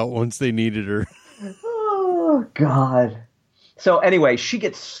thawed her out once they needed her. Oh, God. So anyway,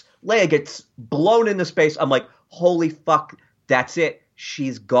 Leia gets blown into space. I'm like, holy fuck, that's it.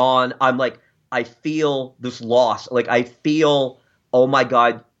 She's gone. I'm like, I feel this loss. Like, I feel, oh my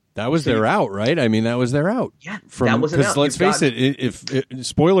God. That was their out, right? I mean, that was their out. Yeah, that was an out. Because let's face it, if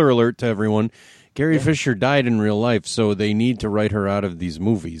spoiler alert to everyone, Carrie Fisher died in real life, so they need to write her out of these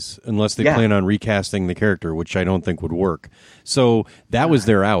movies unless they plan on recasting the character, which I don't think would work. So that was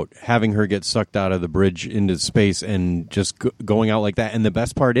their out, having her get sucked out of the bridge into space and just going out like that. And the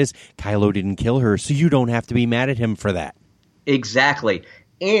best part is Kylo didn't kill her, so you don't have to be mad at him for that. Exactly.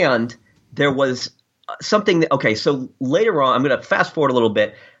 And there was something that, okay, so later on, I'm going to fast forward a little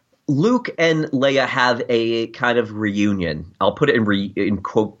bit. Luke and Leia have a kind of reunion. I'll put it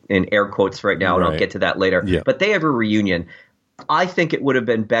in air quotes right now, and I'll get to that later. Yeah. But they have a reunion. I think it would have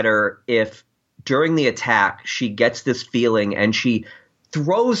been better if during the attack she gets this feeling and she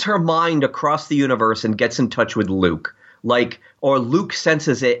throws her mind across the universe and gets in touch with Luke. Or Luke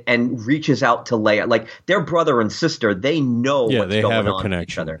senses it and reaches out to Leia. Like, they're brother and sister. They know what's going on. Yeah, they have a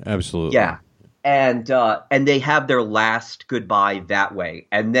connection. With each other. Absolutely. Yeah. And they have their last goodbye that way.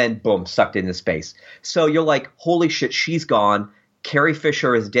 And then, boom, sucked into space. So you're like, holy shit, she's gone. Carrie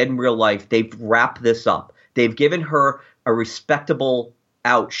Fisher is dead in real life. They've wrapped this up. They've given her a respectable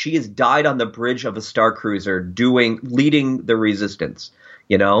out. She has died on the bridge of a Star Cruiser leading the resistance,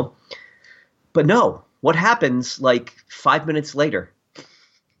 you know? But no, what happens like 5 minutes later?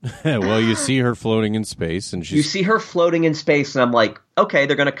 Well, you see her floating in space, and you see her floating in space, and I'm like, okay,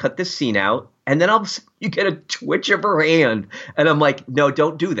 they're going to cut this scene out. And then you get a twitch of her hand, and I'm like, no,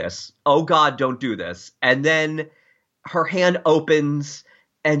 don't do this. Oh, God, don't do this. And then her hand opens,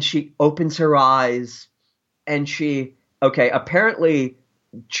 and she opens her eyes, and apparently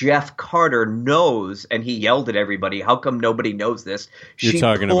Jeff Carter knows, and he yelled at everybody, how come nobody knows this? She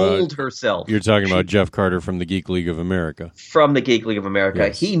pulled herself. You're talking about Jeff Carter from the Geek League of America. From the Geek League of America.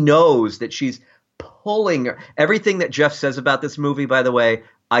 Yes. He knows that she's pulling her. Everything that Jeff says about this movie, by the way,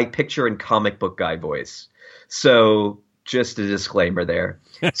 I picture in comic book guy voice. So just a disclaimer there.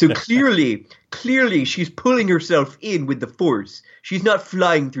 So clearly she's pulling herself in with the Force. She's not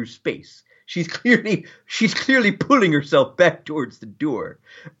flying through space. She's clearly pulling herself back towards the door.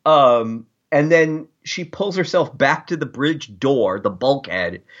 And then she pulls herself back to the bridge door, the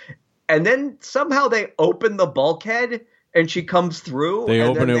bulkhead. And then somehow they open the bulkhead and she comes through. They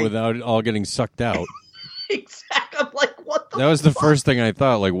open it without it all getting sucked out. Exactly. I'm like, what the That was the first thing I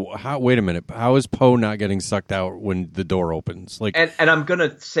thought. Like, wait a minute. How is Poe not getting sucked out when the door opens? Like, and I'm going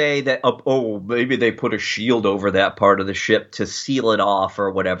to say that, maybe they put a shield over that part of the ship to seal it off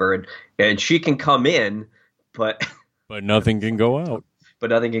or whatever. And she can come in, but nothing can go out. But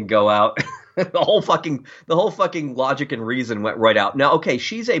nothing can go out. The whole fucking logic and reason went right out. Now, okay,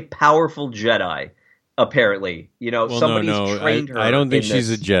 she's a powerful Jedi. Apparently, somebody's trained her. I don't think she's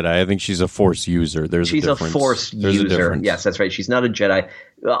a Jedi. I think she's a Force user. She's a Force user. Yes, that's right. She's not a Jedi.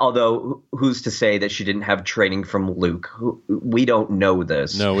 Although, who's to say that she didn't have training from Luke? We don't know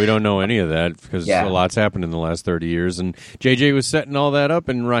this. No, we don't know any of that because a lot's happened in the last 30 years. And JJ was setting all that up,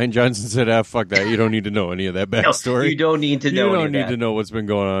 and Rian Johnson said, fuck that. You don't need to know any of that backstory. No, you don't need to know You don't need to know what's been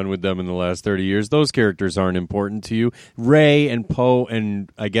going on with them in the last 30 years. Those characters aren't important to you. Rey and Poe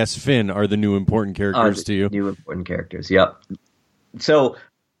and, I guess, Finn are the new important characters to you. New important characters, yep. So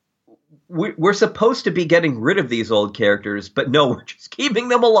we're supposed to be getting rid of these old characters, but no, we're just keeping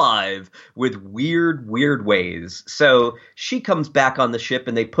them alive with weird ways. So she comes back on the ship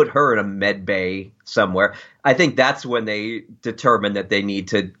and they put her in a med bay somewhere. I think that's when they determine that they need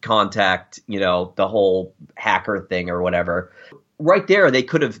to contact, the whole hacker thing or whatever. Right there, they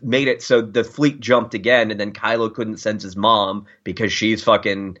could have made it so the fleet jumped again and then Kylo couldn't sense his mom because she's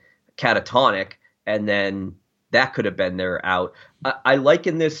fucking catatonic, and then that could have been their out. I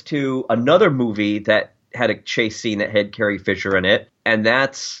liken this to another movie that had a chase scene that had Carrie Fisher in it, and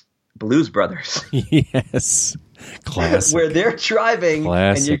that's Blues Brothers. Yes. Classic. Where they're driving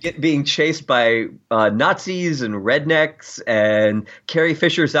Classic. And you're being chased by Nazis and rednecks, and Carrie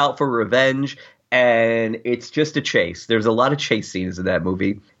Fisher's out for revenge, and it's just a chase. There's a lot of chase scenes in that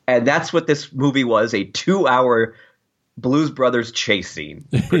movie, and that's what this movie was, a 2-hour Blues Brothers chase scene,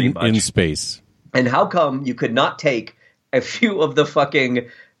 pretty much. In space. And how come you could not take a few of the fucking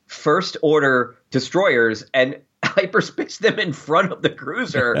First Order destroyers and hyperspace them in front of the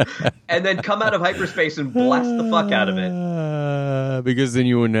cruiser and then come out of hyperspace and blast the fuck out of it? Because then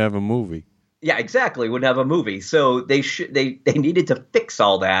you wouldn't have a movie. Yeah, exactly. Wouldn't have a movie. So they needed to fix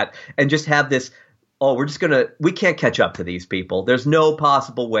all that and just have this, we can't catch up to these people. There's no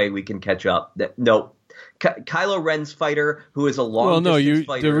possible way we can catch up. No. Kylo Ren's fighter, who is a long-distance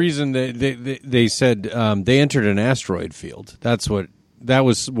fighter. The reason they said they entered an asteroid field. That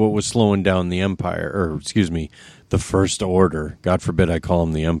was what was slowing down the Empire, or excuse me, the First Order. God forbid I call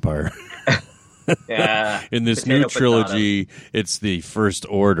them the Empire. Yeah. In this new trilogy, it's the First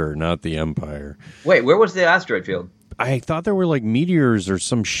Order, not the Empire. Wait, where was the asteroid field? I thought there were like meteors or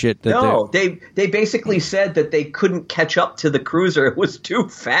some shit. No, they basically said that they couldn't catch up to the cruiser. It was too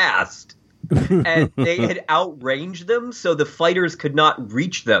fast. And they had outranged them, so the fighters could not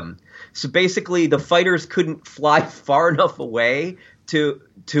reach them. So basically, the fighters couldn't fly far enough away to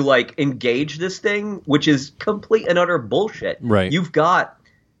like engage this thing, which is complete and utter bullshit. Right.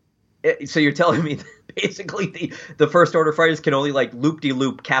 So you're telling me that basically the First Order fighters can only like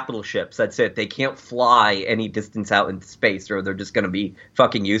loop-de-loop capital ships. That's it. They can't fly any distance out into space, or they're just going to be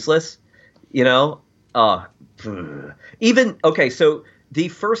fucking useless. So the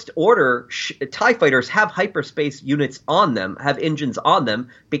First Order TIE fighters have hyperspace units on them, have engines on them,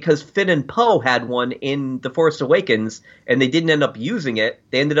 because Finn and Poe had one in The Force Awakens, and they didn't end up using it.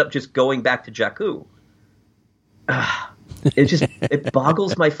 They ended up just going back to Jakku. It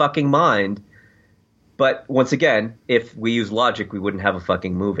boggles my fucking mind. But once again, if we use logic, we wouldn't have a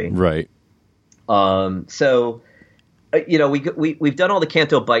fucking movie. Right. So we've done all the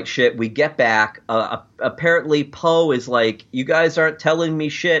Canto Bight shit. We get back. Apparently, Poe is like, you guys aren't telling me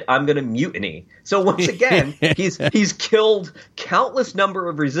shit. I'm going to mutiny. So once again, he's killed countless number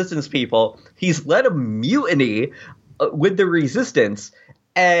of Resistance people. He's led a mutiny with the Resistance.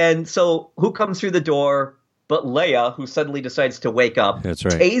 And so who comes through the door but Leia, who suddenly decides to wake up, That's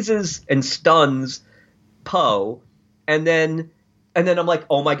right. tases and stuns Poe, and then I'm like,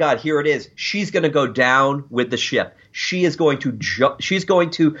 oh my God, here it is. She's going to go down with the ship. She is going to she's going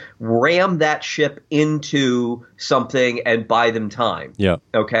to ram that ship into something and buy them time. Yeah.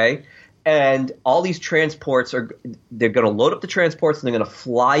 Okay. And all these transports they're going to load up the transports and they're going to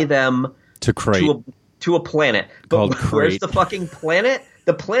fly them To Crate. to a planet. Called But where's Crate. the fucking planet?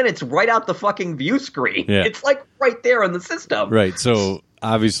 The planet's right out the fucking view screen. Yeah. It's like right there in the system. Right. So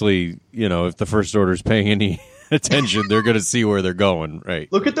obviously, if the First Order's paying any attention, they're going to see where they're going.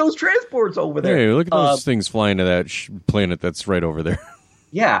 Right. Look at those transports over there. Hey, look at those things flying to that planet that's right over there.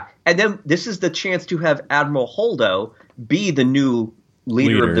 Yeah. And then this is the chance to have Admiral Holdo be the new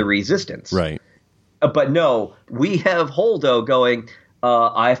leader of the Resistance. Right. But no, we have Holdo going,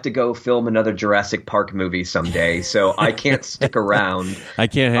 I have to go film another Jurassic Park movie someday, so I can't stick around. I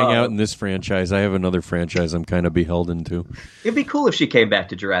can't hang out in this franchise. I have another franchise I'm kind of beholden to. It'd be cool if she came back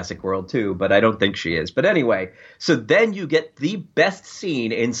to Jurassic World too, but I don't think she is. But anyway, so then you get the best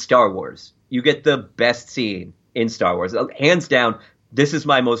scene in Star Wars. You get the best scene in Star Wars. Hands down, this is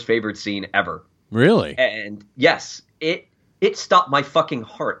my most favorite scene ever. Really? And yes, it stopped my fucking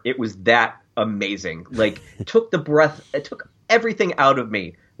heart. It was that amazing. Like, it took everything out of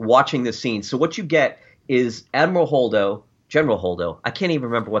me watching this scene. So what you get is General Holdo. I can't even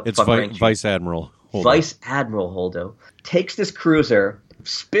remember what the fuck rank. Vice Admiral Holdo. Vice Admiral Holdo takes this cruiser,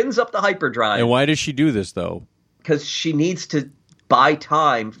 spins up the hyperdrive. And why does she do this, though? Because she needs to buy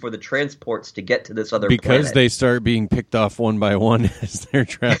time for the transports to get to this other planet. Because they start being picked off one by one as they're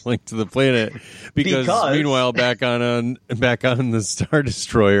traveling to the planet. Because meanwhile, back on the Star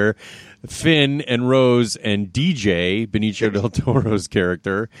Destroyer, Finn and Rose and DJ, Benicio del Toro's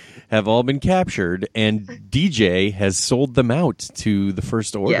character, have all been captured, and DJ has sold them out to the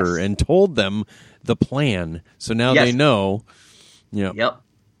First Order and told them the plan. So now they know. Yep.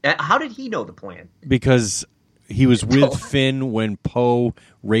 How did he know the plan? Because he was with Finn when Poe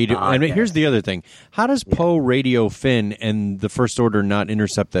radio. Here's the other thing: how does Poe radio Finn and the First Order not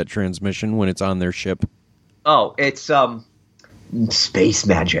intercept that transmission when it's on their ship? Oh, it's space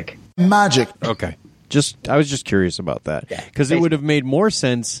magic. Okay. I was just curious about that, because it would have made more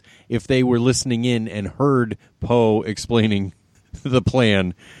sense if they were listening in and heard Poe explaining the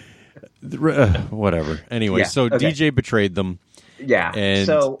plan. Whatever. Anyway, DJ betrayed them. Yeah. And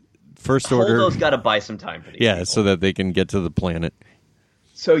so First Order. Holdo's got to buy some time for these people. So that they can get to the planet.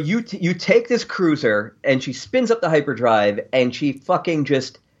 So you take this cruiser and she spins up the hyperdrive and she fucking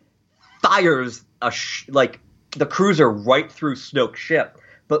just fires the cruiser right through Snoke's ship.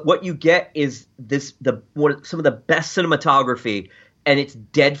 But what you get is some of the best cinematography, and it's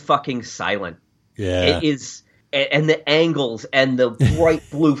dead fucking silent. Yeah, it is, and the angles and the bright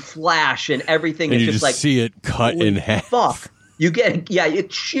blue flash and everything. And is you just like see it cut in half. Fuck. You get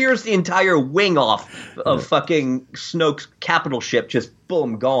it shears the entire wing off of fucking Snoke's capital ship. Just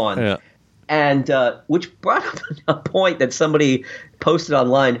boom, gone. Yeah. And which brought up a point that somebody posted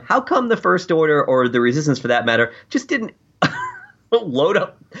online. How come the First Order, or the Resistance for that matter, just didn't load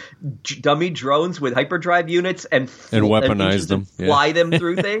up dummy drones with hyperdrive units and weaponize them, fly them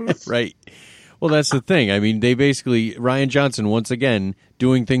through things? Right. Well, that's the thing. I mean, they basically, Rian Johnson, once again,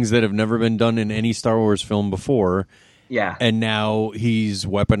 doing things that have never been done in any Star Wars film before. Yeah. And now he's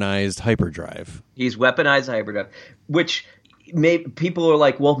weaponized hyperdrive. Which people are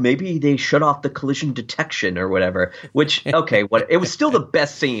like, well, maybe they shut off the collision detection or whatever. Which, okay, it was still the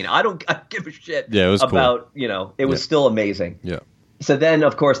best scene. I give a shit it was about, cool. It was still amazing. Yeah. So then,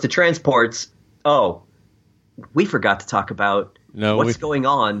 of course, the transports. Oh, we forgot to talk about what's going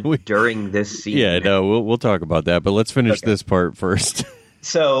on during this scene. Yeah, no, we'll talk about that, but let's finish this part first.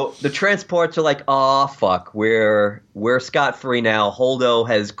 So the transports are like, oh, fuck, we're scot-free now. Holdo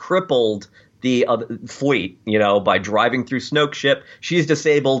has crippled the fleet, by driving through Snoke's ship. She's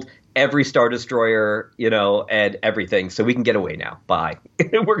disabled every Star Destroyer, and everything. So we can get away now. Bye.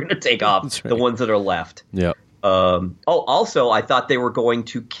 We're going to take off the ones that are left. Yeah. Also, I thought they were going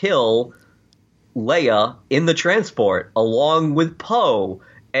to kill Leia in the transport along with Poe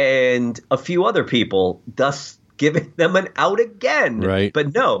and a few other people, thus giving them an out again. Right.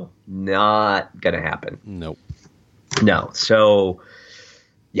 But no, not going to happen. Nope. No. So,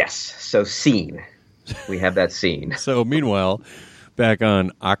 yes. So, scene. We have that scene. So, meanwhile, back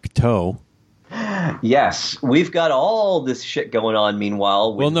on Ahch-To. Yes, we've got all this shit going on.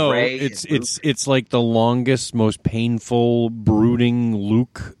 Meanwhile, with Rey it's like the longest, most painful, brooding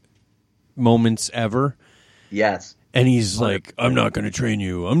Luke moments ever. Yes. And he's like, I'm not going to train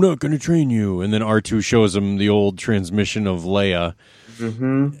you. I'm not going to train you. And then R2 shows him the old transmission of Leia.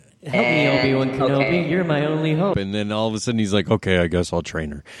 Mm-hmm. Help me, Obi-Wan Kenobi. Okay. You're my only hope. And then all of a sudden he's like, okay, I guess I'll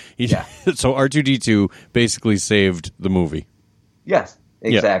train her. So R2-D2 basically saved the movie. Yes,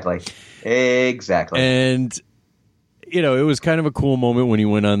 exactly. Yeah. Exactly. And, it was kind of a cool moment when he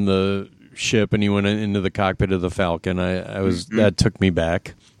went on the ship and he went into the cockpit of the Falcon. That took me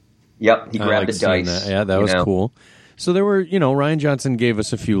back. Yep, he grabbed the dice. That. Yeah, that was cool. So there were, Rian Johnson gave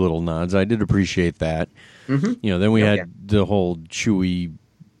us a few little nods. I did appreciate that. Mm-hmm. Then we had the whole Chewie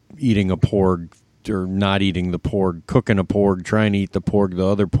eating a porg or not eating the porg, cooking a porg, trying to eat the porg, the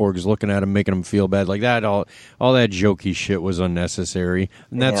other porgs looking at him, making him feel bad. Like that, all that jokey shit was unnecessary.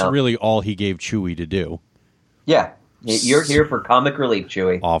 And that's really all he gave Chewie to do. Yeah. You're here for comic relief,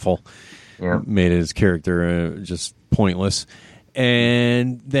 Chewie. Awful. Yeah. Made his character just pointless.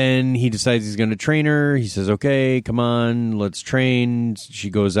 And then he decides he's going to train her. He says, okay, come on, let's train. She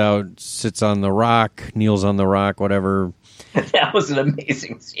goes out, sits on the rock, kneels on the rock, whatever. That was an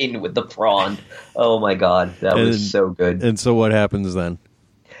amazing scene with the prawn. Oh, my God. That was so good. And so what happens then?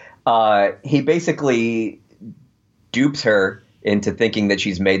 He basically dupes her into thinking that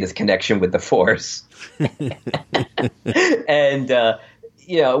she's made this connection with the Force. And,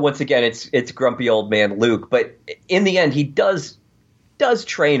 once again, it's grumpy old man Luke. But in the end, he does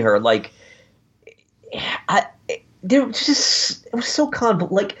train her. Like, it was so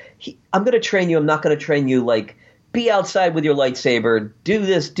convoluted. Like, I'm going to train you. I'm not going to train you. Like, be outside with your lightsaber. Do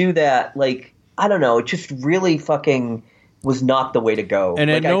this, do that. Like, I don't know. It just really fucking was not the way to go. And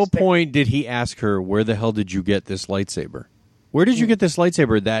at no point did he ask her, where the hell did you get this lightsaber? Where did you get this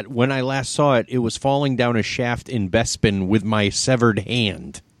lightsaber that, when I last saw it, it was falling down a shaft in Bespin with my severed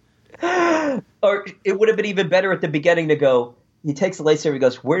hand? Or it would have been even better at the beginning to go, he takes the lightsaber, he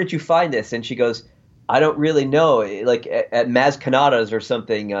goes, where did you find this? And she goes, I don't really know, like at Maz Kanata's or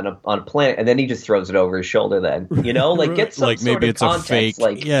something on a planet. And then he just throws it over his shoulder then. Like get some like sort maybe of it's context. A fake.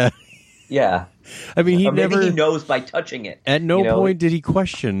 Like, yeah. I mean, maybe he knows by touching it. At no point did he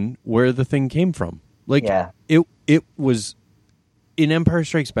question where the thing came from. Like, it was, in Empire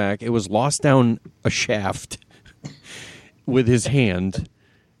Strikes Back, it was lost down a shaft with his hand.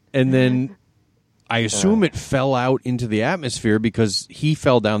 And then I assume it fell out into the atmosphere because he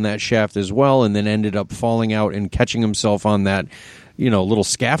fell down that shaft as well and then ended up falling out and catching himself on that, little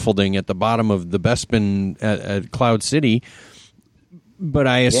scaffolding at the bottom of the Bespin at Cloud City. But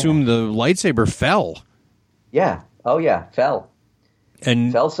I assume the lightsaber fell. Yeah. Oh, yeah. Fell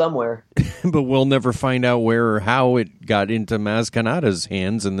somewhere. But we'll never find out where or how it got into Maz Kanata's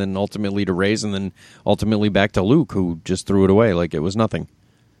hands and then ultimately to Rey's and then ultimately back to Luke, who just threw it away like it was nothing.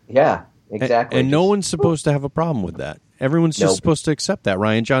 Yeah, exactly. And no one's supposed to have a problem with that. Everyone's just supposed to accept that.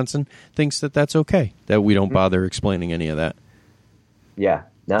 Rian Johnson thinks that that's okay, that we don't bother explaining any of that. Yeah,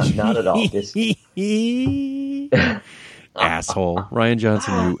 not at all. Asshole. Rian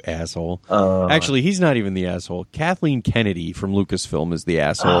Johnson, you asshole. Actually, he's not even the asshole. Kathleen Kennedy from Lucasfilm is the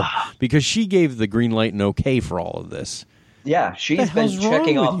asshole because she gave the green light and okay for all of this. Yeah, she's been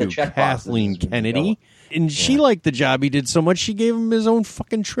checking off the check Kathleen Kennedy. And she liked the job he did so much, she gave him his own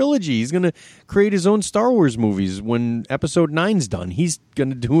fucking trilogy. He's going to create his own Star Wars movies when Episode 9's done. He's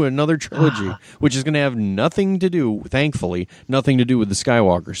going to do another trilogy, which is going to have nothing to do, thankfully, nothing to do with the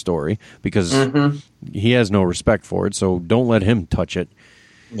Skywalker story, because he has no respect for it, so don't let him touch it.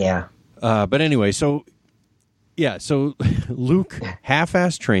 Yeah. But anyway, so Luke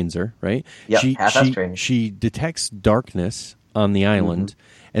half-ass trains her, right? Yeah, half-ass training. She detects darkness on the island,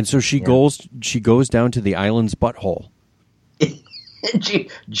 and so she goes down to the island's butthole. And she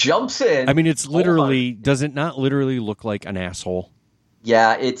jumps in. I mean, it's literally, does it not literally look like an asshole?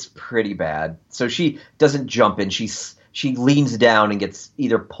 Yeah, it's pretty bad. So she doesn't jump in. She leans down and gets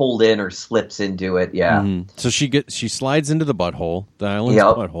either pulled in or slips into it. Yeah. Mm-hmm. So she slides into the butthole, the island's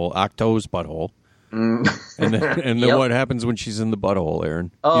butthole, Octo's butthole. And then what happens when she's in the butthole,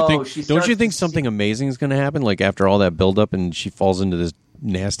 Aaron? Don't you think something amazing is going to happen? Like after all that buildup, and she falls into this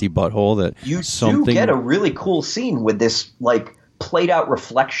nasty butthole. That you do get a really cool scene with this like played out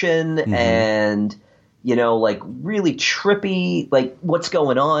reflection and like really trippy. Like what's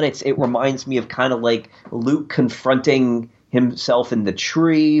going on? It reminds me of kind of like Luke confronting himself in the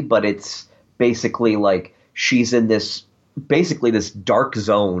tree, but it's basically like she's in this. Basically this dark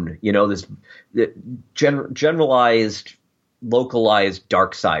zone, this generalized, localized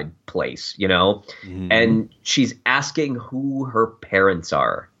dark side place, and she's asking who her parents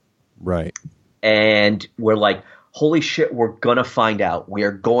are. Right. and we're like, holy shit, we're gonna find out. We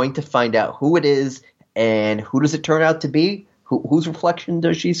are going to find out who it is, and who does it turn out to be? Whose reflection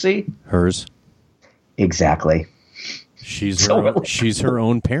does she see? Hers. Exactly. She's her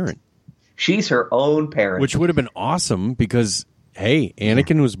own parent. She's her own parent. Which would have been awesome because, hey,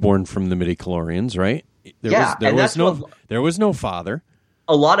 Anakin was born from the midichlorians, right? There was no father.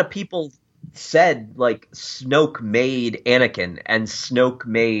 A lot of people said, like, Snoke made Anakin and Snoke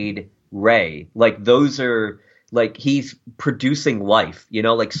made Rey. Like, those are, like, he's producing life. You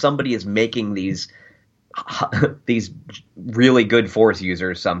know, like, somebody is making these really good Force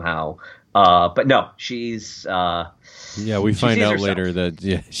users somehow. But no, she's we find out later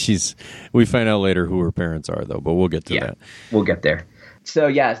that we find out later who her parents are though, but we'll get to that. We'll get there.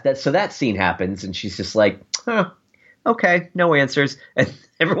 So that scene happens and she's just like, okay, no answers. And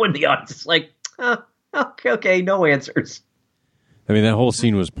everyone in the audience is like, okay, no answers. I mean, that whole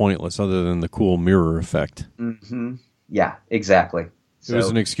scene was pointless other than the cool mirror effect. Mm-hmm. Yeah, exactly. It was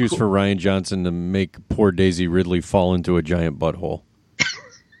an excuse for Rian Johnson to make poor Daisy Ridley fall into a giant butthole.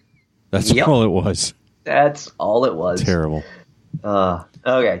 That's all it was. That's all it was. Terrible.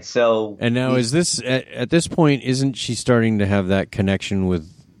 Okay, so... And now is this... At this point, isn't she starting to have that connection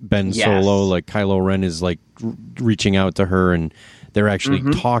with Ben Solo? Like, Kylo Ren is, like, reaching out to her, and they're actually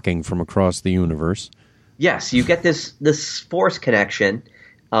talking from across the universe. Yes, you get this Force connection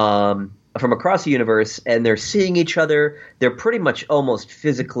from across the universe, and they're seeing each other. They're pretty much almost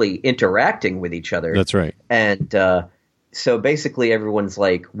physically interacting with each other. That's right. And so basically everyone's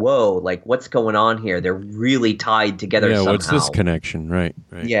like, whoa, like, what's going on here? They're really tied together somehow. What's this connection? Right.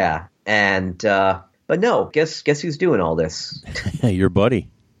 Yeah. And but no, guess who's doing all this? Your buddy.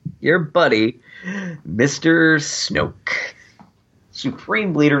 Your buddy, Mr. Snoke.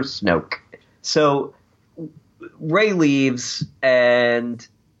 Supreme Leader Snoke. So Rey leaves and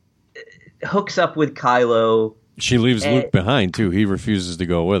hooks up with Kylo. She leaves Luke behind, too. He refuses to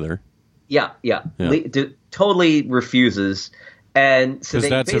go with her. Yeah. Totally refuses. And so because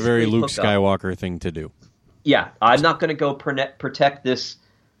that's a very Luke Skywalker thing to do. Yeah, I'm not going to go protect this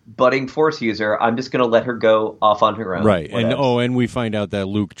budding Force user. I'm just going to let her go off on her own. Right. And we find out that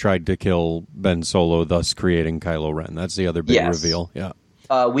Luke tried to kill Ben Solo, thus creating Kylo Ren. That's the other big reveal. Yeah.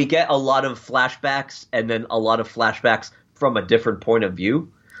 We get a lot of flashbacks and then a lot of flashbacks from a different point of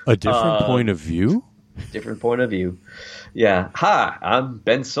view. A different point of view? Different point of view. Yeah. Hi, I'm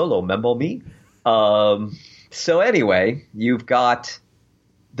Ben Solo. Remember me? So anyway, you've got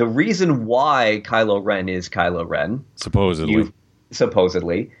the reason why Kylo Ren is Kylo Ren.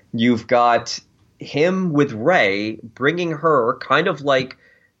 Supposedly. You've got him with Rey bringing her kind of like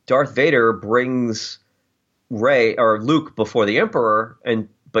Darth Vader brings Rey or Luke before the Emperor,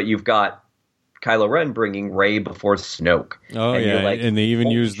 but you've got Kylo Ren bringing Rey before Snoke. Oh, and and they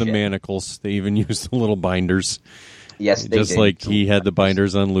even use the manacles. They even use the little binders. Yes, they just did. like he had the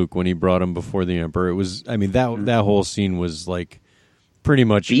binders on Luke when he brought him before the Emperor. It was, I mean, that whole scene was like pretty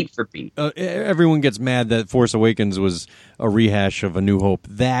much beat for beat. Everyone gets mad that Force Awakens was a rehash of A New Hope.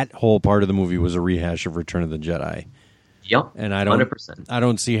 That whole part of the movie was a rehash of Return of the Jedi. Yep, and I don't 100%. I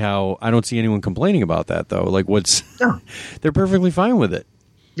don't see anyone complaining about that though. Like, they're perfectly fine with it.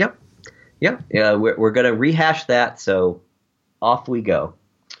 Yep. Yeah. We're gonna rehash that. So off we go.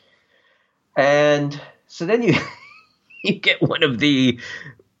 And so then you get one of the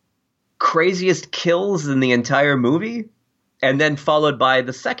craziest kills in the entire movie, and then followed by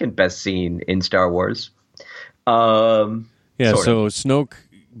the second best scene in Star Wars. So Snoke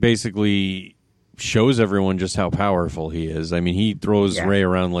basically shows everyone just how powerful he is. I mean, he throws Rey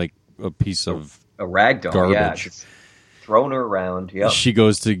around like a piece of a ragdoll, garbage. Yeah, throwing her around. Yeah, she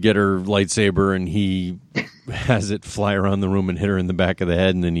goes to get her lightsaber, and he has it fly around the room and hit her in the back of the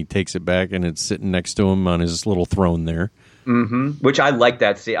head, and then he takes it back, and it's sitting next to him on his little throne there. Mm-hmm. Which I like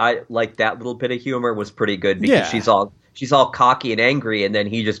that. See, I like that little bit of humor was pretty good because she's all cocky and angry, and then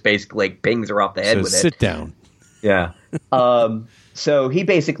he just basically like pings her off the head with it. Sit down. Yeah. So he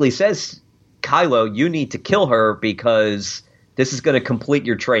basically says, Kylo, you need to kill her because this is going to complete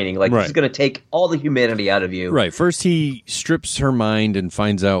your training. Like, this is going to take all the humanity out of you. Right. First, he strips her mind and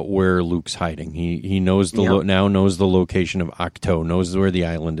finds out where Luke's hiding. He knows now knows the location of Ahch-To, knows where the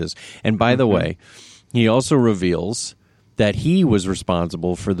island is. And by the way, he also reveals that he was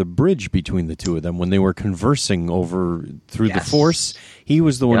responsible for the bridge between the two of them when they were conversing through the Force. He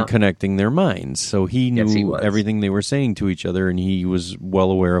was the one connecting their minds, so he knew everything they were saying to each other, and he was well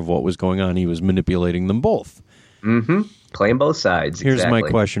aware of what was going on. He was manipulating them both. Mm-hmm. Playing both sides. Here's my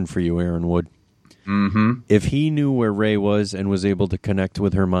question for you, Aaron Wood. Mm-hmm. If he knew where Rey was and was able to connect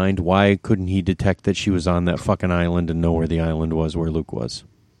with her mind, why couldn't he detect that she was on that fucking island and know where the island was where Luke was?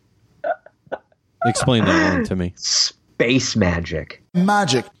 Explain that one to me. Space magic.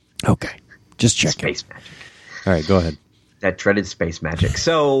 Magic. Okay. Just checking. Space magic. All right, go ahead. That dreaded space magic.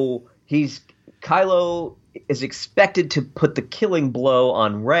 So Kylo is expected to put the killing blow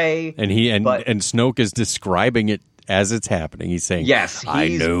on Rey. And Snoke is describing it as it's happening. He's saying, yes,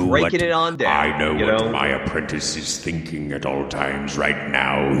 he's breaking it on down. I know what my apprentice is thinking at all times right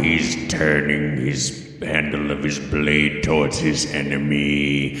now. He's turning his handle of his blade towards his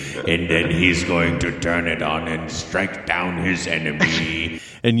enemy, and then he's going to turn it on and strike down his enemy.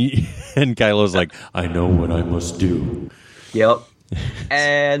 and Kylo's like, I know what I must do. Yep.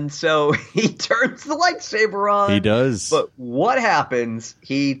 And so he turns the lightsaber on. He does. But what happens?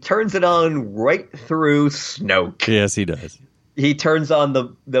 He turns it on right through Snoke. Yes, he does. He turns on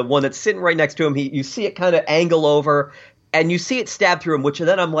the one that's sitting right next to him. You see it kind of angle over, and you see it stab through him, which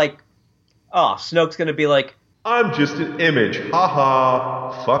then I'm like, oh, Snoke's going to be like, I'm just an image. Ha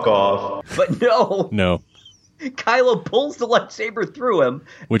ha. Fuck off. But no. No. Kylo pulls the lightsaber through him.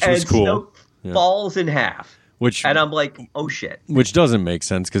 Which was cool. Snoke falls in half. And I'm like, oh shit. Which doesn't make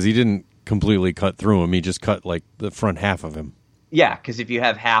sense because he didn't completely cut through him. He just cut like the front half of him. Yeah, because if you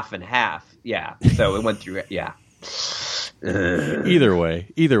have half and half, yeah. So it went through it, yeah. Either way,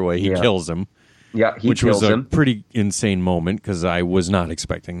 he kills him. Yeah, which was a pretty insane moment because I was not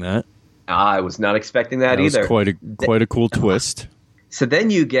expecting that. I was not expecting that either. Was quite a cool twist. So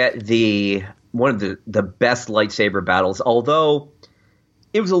then you get one of the best lightsaber battles, although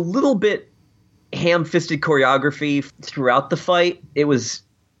it was a little bit ham-fisted choreography throughout the fight.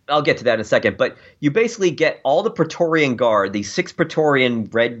 I'll get to that in a second, but you basically get all the Praetorian Guard, these 6 Praetorian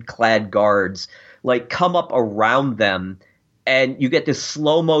red-clad guards, like come up around them, and you get this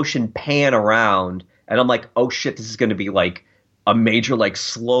slow-motion pan around, and I'm like, oh shit, this is going to be like a major like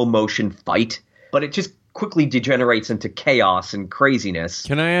slow-motion fight, but it just quickly degenerates into chaos and craziness.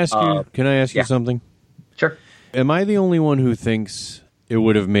 Can I ask you something? Sure. Am I the only one who thinks it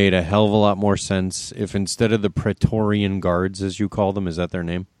would have made a hell of a lot more sense if instead of the Praetorian Guards, as you call them, is that their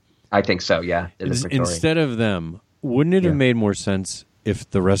name? I think so, yeah. Instead of them, wouldn't it have made more sense if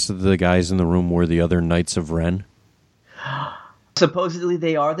the rest of the guys in the room were the other Knights of Ren? Supposedly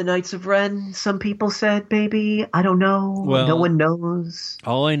they are the Knights of Ren, some people said, maybe. I don't know. Well, no one knows.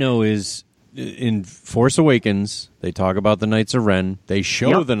 All I know is in Force Awakens, they talk about the Knights of Ren. They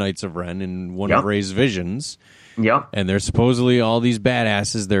show the Knights of Ren in one of Rey's visions. Yep. And they're supposedly all these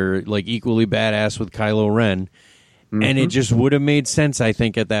badasses. They're like equally badass with Kylo Ren. Mm-hmm. And it just would have made sense, I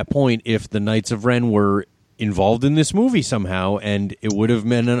think, at that point if the Knights of Ren were involved in this movie somehow, and it would have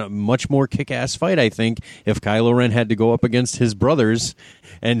been a much more kick-ass fight, I think, if Kylo Ren had to go up against his brothers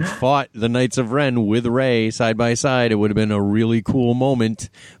and fought the Knights of Ren with Rey side by side. It would have been a really cool moment.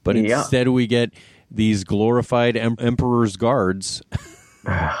 But instead we get these glorified Emperor's guards.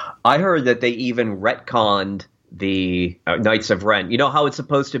 I heard that they even retconned the Knights of Ren. You know how it's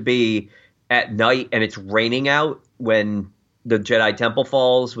supposed to be at night and it's raining out when the Jedi Temple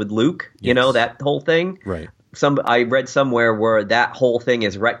falls with Luke? Yes. You know, that whole thing? Right. I read somewhere where that whole thing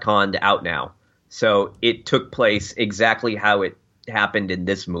is retconned out now. So it took place exactly how it happened in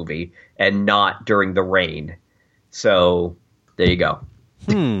this movie and not during the rain. So there you go.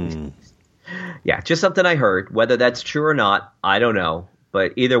 Yeah, just something I heard. Whether that's true or not, I don't know.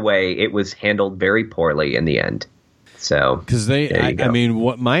 But either way, it was handled very poorly in the end. So, because I mean,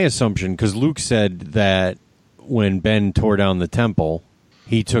 what my assumption, because Luke said that when Ben tore down the temple,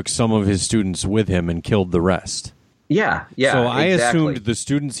 he took some of his students with him and killed the rest. Yeah. So I assumed the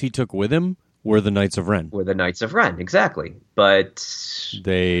students he took with him were the Knights of Ren. Exactly. But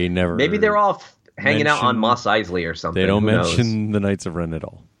they never. Maybe they're off hanging out on Mos Eisley or something. They don't mention the Knights of Ren at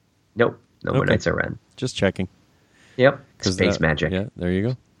all. Nope. No more Knights of Ren. Just checking. Yep. Space magic. Yeah, there you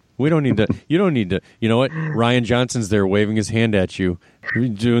go. We don't need to. You don't need to. You know what? Ryan Johnson's there waving his hand at you. You're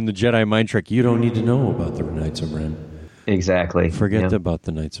doing the Jedi mind trick. You don't need to know about the Knights of Ren. Exactly. Forget about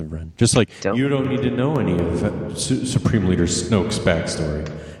the Knights of Ren. Just like you don't need to know any of Supreme Leader Snoke's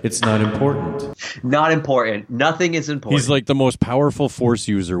backstory. It's not important. Not important. Nothing is important. He's like the most powerful Force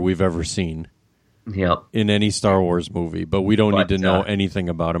user we've ever seen. Yep. In any Star Wars movie, but we don't need to know anything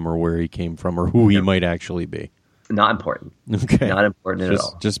about him or where he came from or who he might actually be. Not important. Okay. Not important at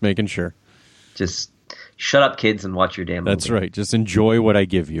all. Just making sure. Just shut up, kids, and watch your damn movie. That's right. Just enjoy what I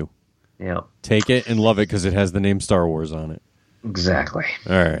give you. Yeah. Take it and love it because it has the name Star Wars on it. Exactly.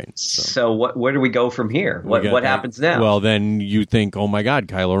 All right. So where do we go from here? What happens now? Well, then you think, oh my God,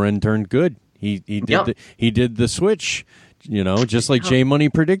 Kylo Ren turned good. He did the switch. You know, just like J Money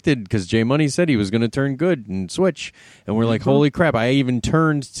predicted, because J Money said he was going to turn good and switch. And we're like, holy crap. I even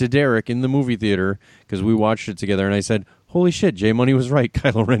turned to Derek in the movie theater because we watched it together. And I said, holy shit, J Money was right.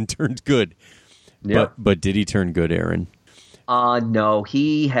 Kylo Ren turned good. Yep. But did he turn good, Aaron? No,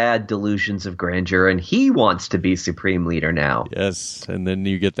 he had delusions of grandeur, and he wants to be Supreme Leader now. Yes, and then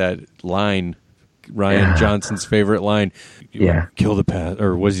you get that line, Ryan Johnson's favorite line. Yeah. Kill the past,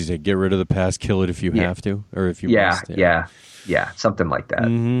 or what does he say? Get rid of the past, kill it if you have to, or if you must. Yeah, something like that.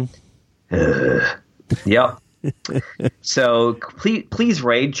 Mm-hmm. Yep. So please,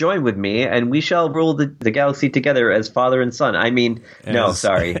 Ray, join with me, and we shall rule the galaxy together as father and son. I mean, as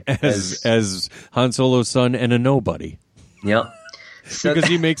Han Solo's son and a nobody. Yep. So because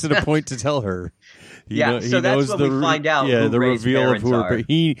he makes it a point to tell her. He that's knows when we find out who the Rey's reveal of who parents are.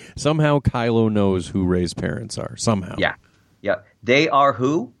 he somehow Kylo knows who Rey's parents are somehow. Yeah. They are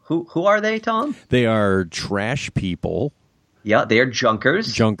who? Who are they, Tom? They are trash people. Yeah, they are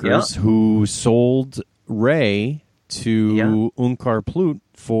junkers. Who sold Rey to Unkar Plut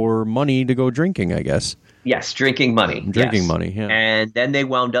for money to go drinking, I guess. Yes, drinking money. Money, yeah. And then they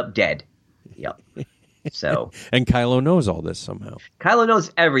wound up dead. Yep. So and Kylo knows all this somehow. Kylo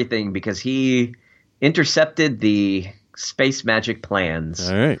knows everything because he intercepted the space magic plans.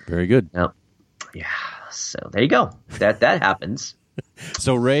 All right, very good. Yep. Yeah. So there you go. That happens.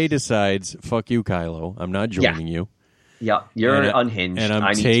 So Rey decides, "Fuck you, Kylo. I'm not joining you." Yeah, you're unhinged. And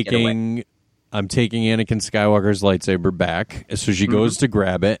I'm taking Anakin Skywalker's lightsaber back. So she goes to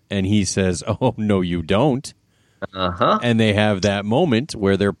grab it, and he says, "Oh no, you don't." And they have that moment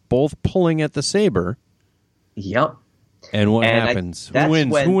where they're both pulling at the saber. Yep. And what happens? Who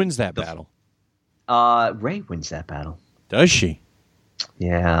wins? Who wins that battle? Rey wins that battle. Does she?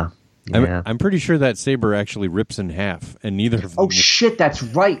 Yeah. I'm pretty sure that saber actually rips in half, and neither of them. Oh shit, that's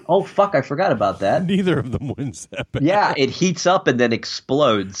right. Oh fuck, I forgot about that. Neither of them wins that battle. Yeah, it heats up and then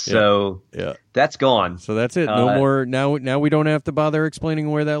explodes. So that's gone. So that's it. No more. Now we don't have to bother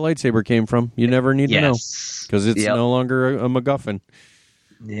explaining where that lightsaber came from. You never need to know because it's no longer a MacGuffin.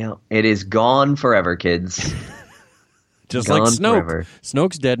 Yeah, it is gone forever, kids. Just like Snoke. Forever.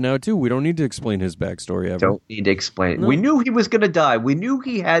 Snoke's dead now, too. We don't need to explain his backstory ever. Don't need to explain. No. We knew he was going to die. We knew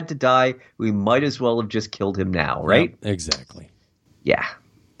he had to die. We might as well have just killed him now, right? Yeah, exactly. Yeah.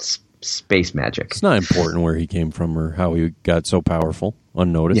 Space magic. It's not important where he came from or how he got so powerful,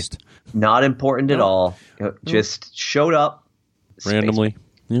 unnoticed. Yeah. Not important at all. Just showed up. Randomly.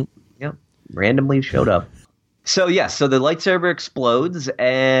 Yep. Randomly showed up. So the lightsaber explodes,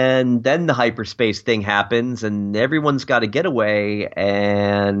 and then the hyperspace thing happens, and everyone's got to get away,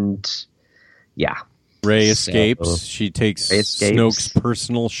 and Rey escapes. She takes Snoke's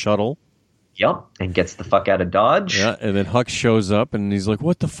personal shuttle. Yep, and gets the fuck out of Dodge. Yeah, and then Hux shows up, and he's like,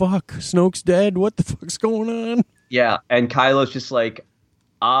 what the fuck? Snoke's dead? What the fuck's going on? Yeah, and Kylo's just like,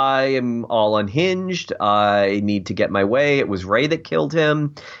 I am all unhinged. I need to get my way. It was Rey that killed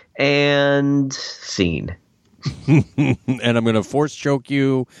him. And scene. And I'm going to force choke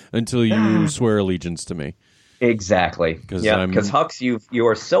you until you swear allegiance to me. Exactly. Because Hux, you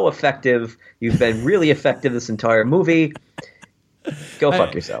are so effective. You've been really effective this entire movie. Go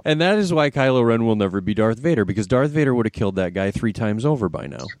fuck yourself. And that is why Kylo Ren will never be Darth Vader, because Darth Vader would have killed that guy 3 times over by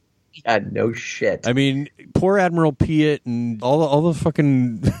now. Yeah, no shit. I mean, poor Admiral Piet and all the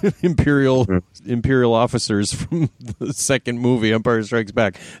fucking Imperial officers from the second movie, Empire Strikes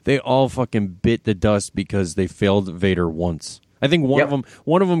Back, they all fucking bit the dust because they failed Vader once. I think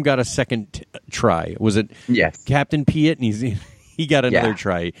one of them got a second try. Was it Captain Piet? And he got another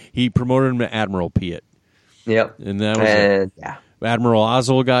try. He promoted him to Admiral Piet. Yep. And that was it. Yeah. Admiral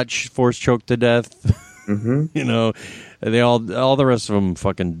Ozzel got force choked to death. Mm-hmm. You know, they all the rest of them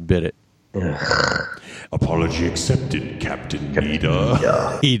fucking bit it. Apology accepted, Captain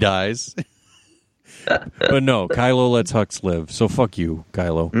Nida. He dies. But no, Kylo lets Hux live. So fuck you,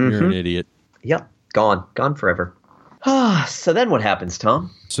 Kylo. You're an idiot. Yep. Gone forever. So then what happens,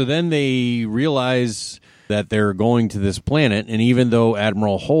 Tom? So then they realize that they're going to this planet, and even though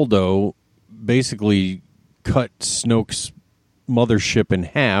Admiral Holdo basically cut Snoke's mothership in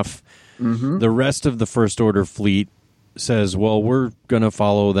half, the rest of the First Order fleet says, well, we're going to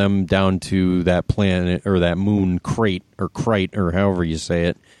follow them down to that planet or that moon Crate or however you say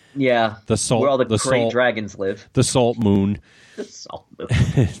it. Yeah. The salt, where all the Crate dragons live. The salt moon. The salt moon.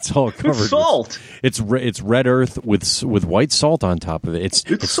 It's all covered with salt. It's red earth with white salt on top of it.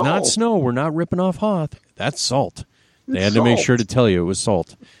 It's not snow. We're not ripping off Hoth. That's salt. They had to make sure to tell you it was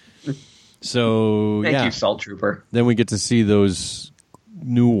salt. So Thank you, Salt Trooper. Then we get to see those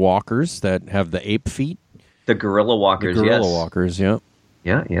new walkers that have the ape feet. The gorilla walkers, walkers, yeah.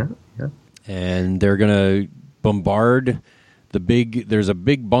 Yeah. And they're going to bombard there's a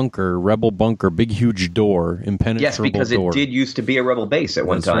big bunker, rebel bunker, big huge door, impenetrable Yes, because door. it did used to be a rebel base at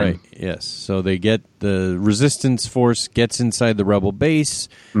one That's time. right. Yes. So the resistance force gets inside the rebel base,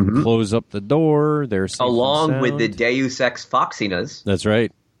 close up the door. They're safe Along and with the sound. Deus Ex Foxinas. That's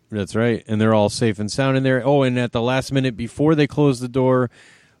right. That's right. And they're all safe and sound in there. Oh, and at the last minute before they close the door,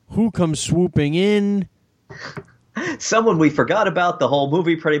 who comes swooping in? Someone we forgot about the whole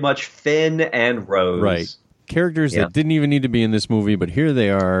movie, pretty much, Finn and Rose. Right. Characters that didn't even need to be in this movie, but here they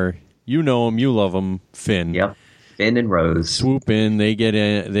are. You know them, you love them. Finn. Yep. Finn and Rose swoop in. They get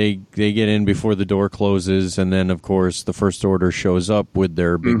in. They get in before the door closes, and then of course the First Order shows up with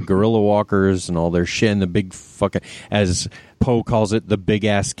their big guerrilla walkers and all their shit, and the big fucking, as Poe calls it, the big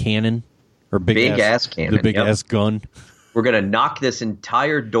ass cannon or big ass cannon, the big ass gun. We're gonna knock this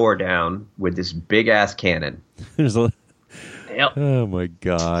entire door down with this big ass cannon. Oh my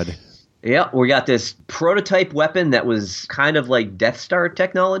god. Yeah, we got this prototype weapon that was kind of like Death Star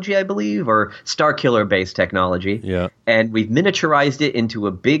technology, I believe, or Starkiller-based technology. Yeah. And we've miniaturized it into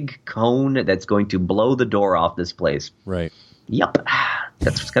a big cone that's going to blow the door off this place. Right. Yep.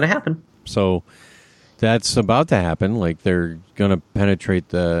 That's what's going to happen. So that's about to happen. Like, they're going to penetrate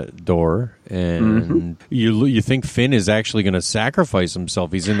the door, and you think Finn is actually going to sacrifice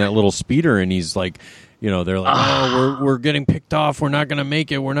himself. He's in that little speeder, and he's like... You know, they're like, oh, we're getting picked off. We're not going to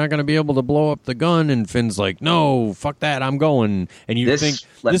make it. We're not going to be able to blow up the gun. And Finn's like, no, fuck that. I'm going. And you think,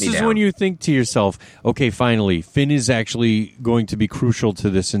 this is when you think to yourself, okay, finally, Finn is actually going to be crucial to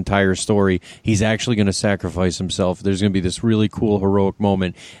this entire story. He's actually going to sacrifice himself. There's going to be this really cool, heroic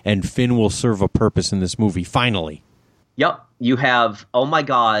moment. And Finn will serve a purpose in this movie, finally. Yep. You have, oh my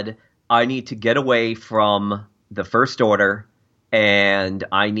God, I need to get away from the First Order. And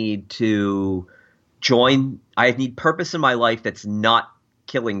I need to... I need purpose in my life that's not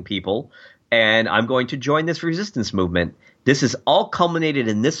killing people, and I'm going to join this resistance movement. This is all culminated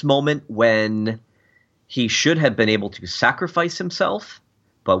in this moment when he should have been able to sacrifice himself.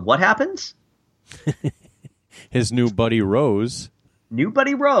 But what happens? His new buddy Rose. New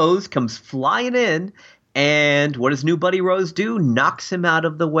buddy Rose comes flying in, and what does new buddy Rose do? Knocks him out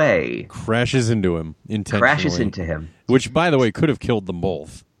of the way. Crashes into him intentionally. Crashes into him. Which, by the way, could have killed them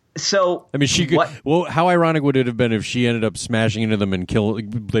both. So I mean, she could. Well, how ironic would it have been if she ended up smashing into them and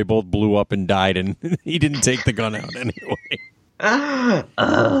they both blew up and died, and he didn't take the gun out anyway.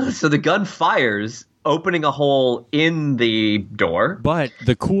 So the gun fires, opening a hole in the door. But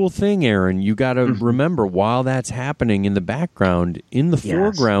the cool thing, Aaron, you got to remember, while that's happening in the background, in the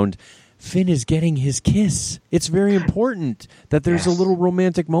foreground, Finn is getting his kiss. It's very important that there's a little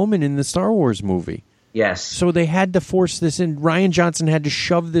romantic moment in the Star Wars movie. Yes. So they had to force this in. Rian Johnson had to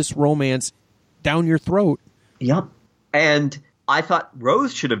shove this romance down your throat. Yep. And I thought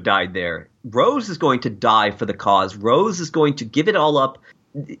Rose should have died there. Rose is going to die for the cause. Rose is going to give it all up.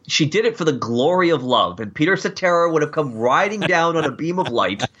 She did it for the glory of love. And Peter Cetera would have come riding down on a beam of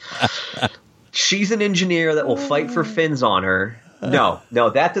light. She's an engineer that will fight for Finn's honor. No,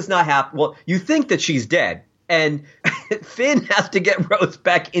 that does not happen. Well, you think that she's dead. And Finn has to get Rose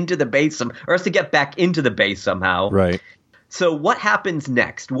back into the base, or has to get back into the base somehow. Right. So what happens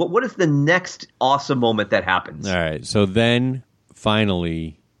next? What is the next awesome moment that happens? All right. So then,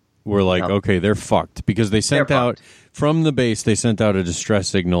 finally, we're like, okay, they're fucked. Because they sent out, from the base, they sent out a distress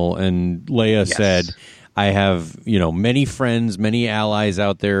signal, and Leia said, I have, many friends, many allies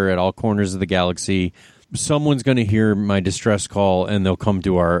out there at all corners of the galaxy. Someone's going to hear my distress call, and they'll come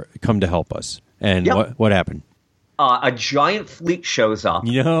to help us. And what happened? A giant fleet shows up.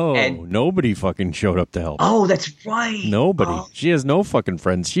 Nobody fucking showed up to help. Oh, that's right. Nobody. Oh. She has no fucking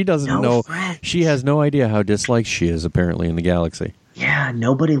friends. She doesn't know. Friends. She has no idea how disliked she is, apparently, in the galaxy. Yeah,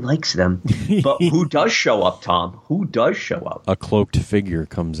 nobody likes them. But who does show up, Tom? Who does show up? A cloaked figure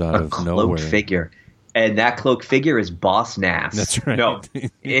comes out of nowhere. A cloaked figure. And that cloaked figure is Boss Nass. That's right. No,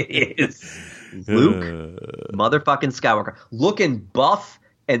 it is Luke motherfucking Skywalker. Looking buff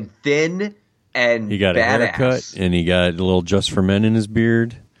and thin and he got badass. A haircut, and he got a little Just for Men in his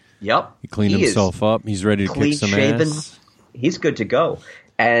beard. Yep. He cleaned himself up. He's ready to kick some shaven. ass. He's good to go.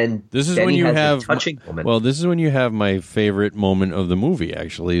 And this is then when he you has have the touching moment. Well, this is when you have my favorite moment of the movie,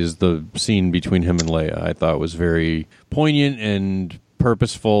 actually, is the scene between him and Leia. I thought was very poignant and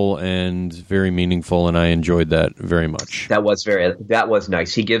purposeful and very meaningful, and I enjoyed that very much. That was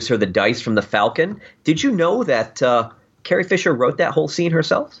nice. He gives her the dice from the Falcon. Did you know that Carrie Fisher wrote that whole scene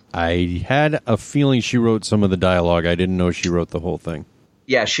herself? I had a feeling she wrote some of the dialogue. I didn't know she wrote the whole thing.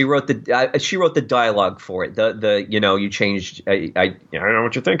 Yeah, she wrote the dialogue for it. You changed. I don't know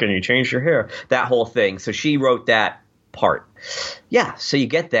what you're thinking. You changed your hair. That whole thing. So she wrote that part. Yeah. So you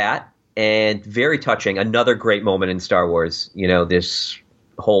get that, and very touching. Another great moment in Star Wars. You know, this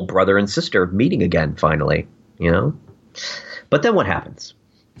whole brother and sister meeting again, finally. You know, but then what happens?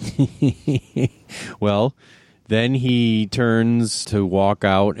 Well, then he turns to walk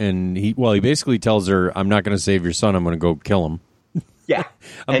out, and he basically tells her, "I'm not going to save your son. I'm going to go kill him." Yeah,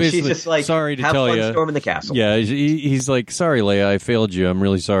 and she's just like, "Sorry to have tell fun you, storming the castle." Yeah, he's like, "Sorry, Leia, I failed you. I'm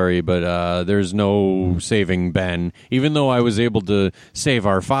really sorry, but there's no saving Ben. Even though I was able to save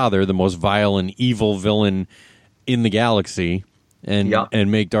our father, the most vile and evil villain in the galaxy, and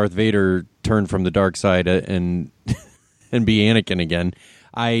make Darth Vader turn from the dark side and and be Anakin again.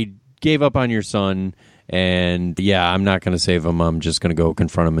 I gave up on your son." And yeah, I'm not going to save him. I'm just going to go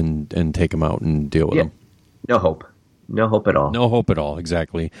confront him and take him out and deal with him. No hope. No hope at all. No hope at all,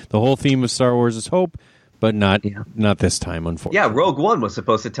 exactly. The whole theme of Star Wars is hope, but not this time, unfortunately. Yeah, Rogue One was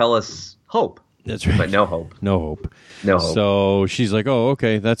supposed to tell us hope. That's right. But no hope. No hope. No hope. So she's like, oh,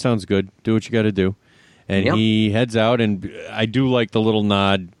 okay, that sounds good. Do what you got to do. And he heads out, and I do like the little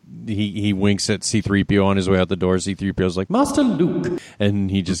nod. He winks at C-3PO on his way out the door. C-3PO's like, Master Luke. And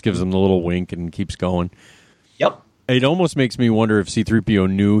he just gives him the little wink and keeps going. Yep. It almost makes me wonder if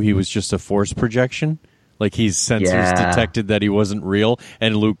C-3PO knew he was just a force projection. Like his sensors detected that he wasn't real.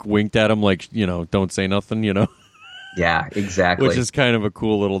 And Luke winked at him like, don't say nothing, Yeah, exactly. Which is kind of a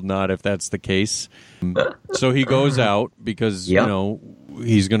cool little nod if that's the case. So he goes out because,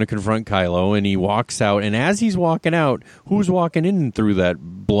 he's going to confront Kylo, and he walks out. And as he's walking out, who's walking in through that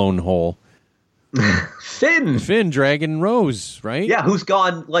blown hole? Finn dragging Rose, right? Yeah, who's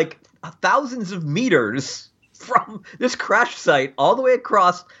gone like thousands of meters from this crash site all the way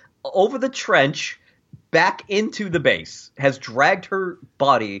across over the trench back into the base, has dragged her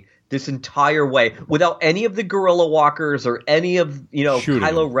body this entire way without any of the guerrilla walkers or any of, Shooting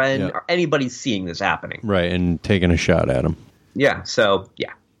Kylo him. Ren or anybody seeing this happening. Right, and taking a shot at him. Yeah, so,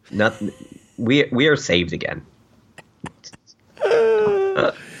 we are saved again.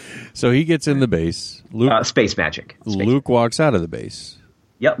 So he gets in the base. Luke, space magic. Luke walks out of the base.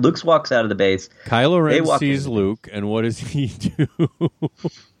 Yep, Luke walks out of the base. Kylo Ren sees Luke, and what does he do?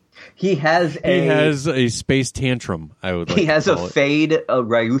 He has a space tantrum, I would like to call it. He has a Fade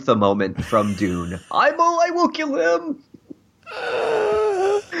Ryutha moment from Dune. I will kill him!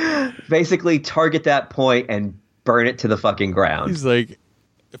 Basically, target that point and burn it to the fucking ground. He's like,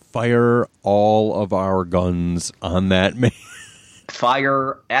 fire all of our guns on that man.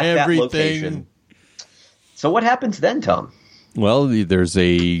 Fire at that location. So what happens then, Tom? Well, there's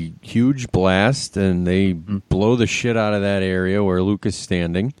a huge blast, and they blow the shit out of that area where Luke is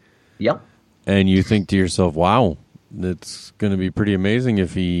standing. Yep. And you think to yourself, wow, it's going to be pretty amazing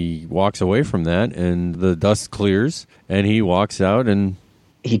if he walks away from that, and the dust clears, and he walks out, and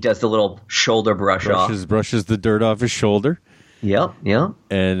he does the little shoulder brushes the dirt off his shoulder. Yep.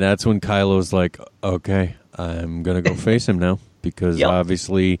 And that's when Kylo's like, okay, I'm going to go face him now, because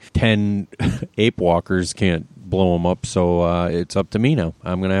obviously 10 ape walkers can't blow him up, so it's up to me now.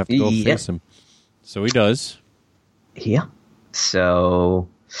 I'm going to have to go face him. So he does. Yeah. So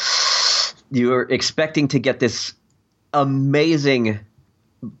you're expecting to get this amazing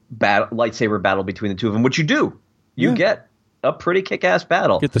lightsaber battle between the two of them, which you do. You get a pretty kick-ass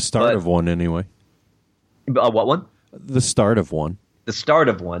battle. Get the start of one, anyway. What one? The start of one. The start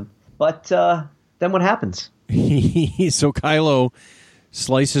of one. But then what happens? So Kylo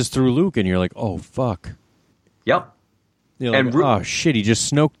slices through Luke, and you're like, oh, fuck. Yep. You're like, oh, shit, he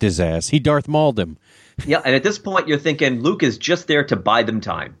just snoked his ass. He Darth Mauled him. Yeah, and at this point, you're thinking Luke is just there to buy them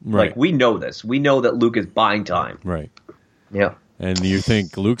time. Right. Like, we know this. We know that Luke is buying time. Right. Yeah. And you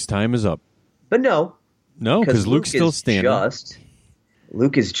think Luke's time is up. But no. No, because Luke's still standing.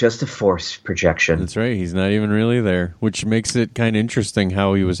 Luke is just a force projection. That's right. He's not even really there, which makes it kind of interesting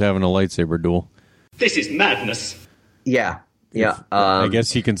how he was having a lightsaber duel. This is madness. Yeah. Yeah. I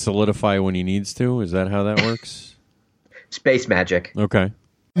guess he can solidify when he needs to. Is that how that works? Space magic. Okay.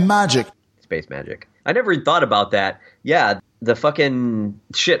 Magic. Space magic. I never even thought about that. Yeah, the fucking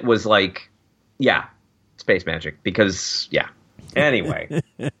shit was like, space magic. Because, Anyway.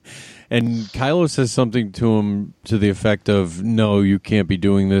 And Kylo says something to him to the effect of, no, you can't be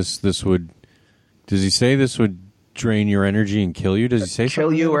doing this. Does he say this would drain your energy and kill you? Does he say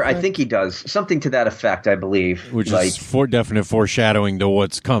kill you? Or I think he does. Something to that effect, I believe. Which is definite foreshadowing to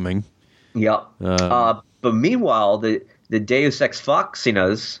what's coming. Yeah. But meanwhile, the Deus Ex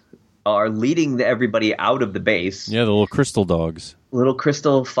Foxinas are leading everybody out of the base. Yeah, the little crystal dogs. Little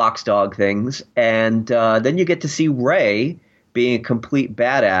crystal fox dog things. And then you get to see Rey being a complete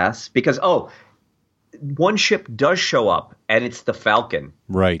badass because, one ship does show up, and it's the Falcon.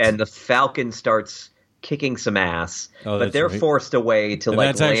 Right. And the Falcon starts kicking some ass, Oh, but that's they're right. forced away to And like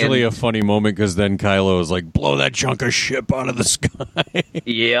that's actually a land. funny moment because then Kylo is like, blow that chunk of ship out of the sky.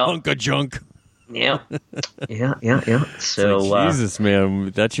 Yeah. Hunk of junk. Yeah. Yeah. So, Like, Jesus,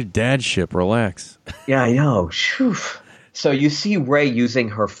 man, that's your dad's ship. Relax. yeah, I know. Phew. So you see Rey using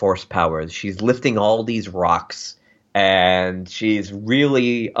her force powers. She's lifting all these rocks, and she's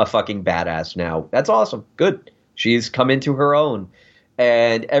really a fucking badass now. That's awesome. Good. She's come into her own.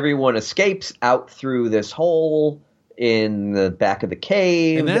 And everyone escapes out through this hole in the back of the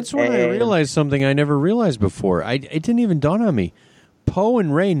cave. And that's when I realized something I never realized before. It didn't even dawn on me. Poe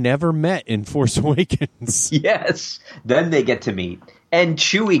and Rey never met in Force Awakens. Yes. Then they get to meet. And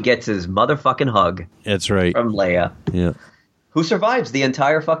Chewie gets his motherfucking hug That's right. from Leia, Yeah, who survives the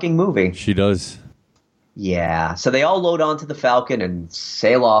entire fucking movie. she does. Yeah. So they all load onto the Falcon and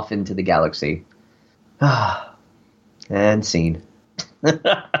sail off into the galaxy. And scene.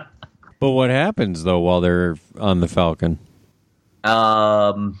 But what happens, though, while they're on the Falcon?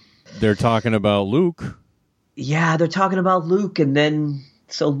 They're talking about Luke. Yeah, they're talking about Luke, and then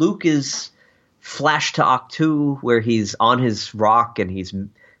so Luke is flashed to Ahch-To, where he's on his rock and he's in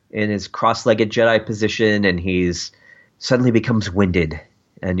his cross-legged Jedi position, and he's suddenly becomes winded,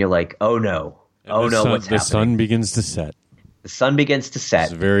 and you're like, oh no, oh no, what's The happening? sun begins to set. The sun begins to set.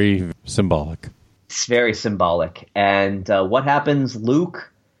 It's very symbolic. It's very symbolic. And what happens?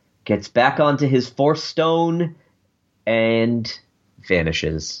 Luke gets back onto his Force Stone and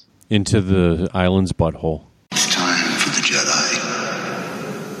vanishes. Into the island's butthole. It's time for the Jedi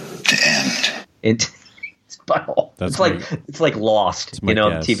to end. Into his butthole. That's It's like Lost, my the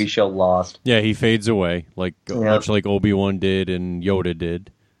guess. TV show Lost. Yeah, he fades away, much like Obi-Wan did and Yoda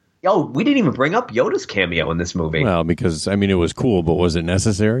did. Oh, we didn't even bring up Yoda's cameo in this movie. Well, because, I mean, it was cool, but was it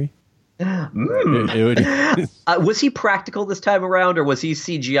necessary? Was he practical this time around, or was he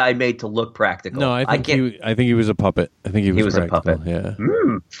CGI made to look practical? No, I think he was a puppet. I think he was a practical. puppet. Yeah.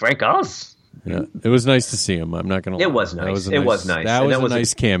 Frank Oz. Yeah, it was nice to see him. I'm not going to lie. It was nice. That was a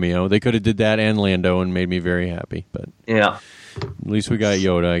nice cameo. They could have did that and Lando and made me very happy. But yeah, at least we got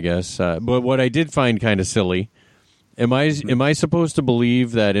Yoda, I guess. But what I did find kind of silly, am I supposed to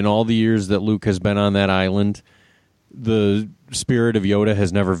believe that in all the years that Luke has been on that island, the spirit of Yoda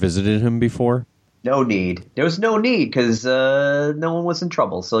has never visited him before? No need. There was no need because no one was in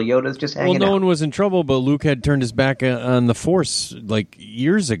trouble. So Yoda's just hanging Well, no out. one was in trouble, but Luke had turned his back on the Force like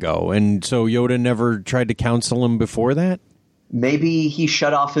years ago, and so Yoda never tried to counsel him before that? Maybe he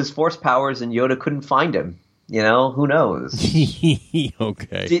shut off his Force powers and Yoda couldn't find him. You know, who knows?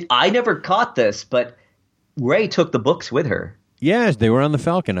 Okay. I never caught this, but Rey took the books with her. Yes, they were on the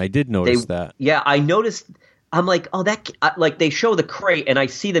Falcon. I did notice that. Yeah, I noticed. I'm like, oh, like they show the crate and I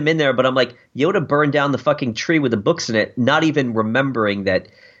see them in there, but I'm like, Yoda burned down the fucking tree with the books in it, not even remembering that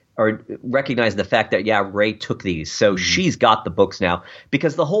or recognizing the fact that, yeah, Rey took these. So she's got the books now,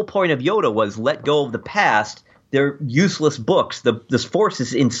 because the whole point of Yoda was let go of the past. They're useless books. This Force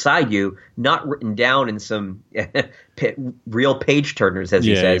is inside you, not written down in some real page turners, as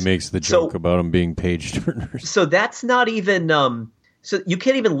he says. Yeah, he makes the joke about them being page turners. So that's not even so you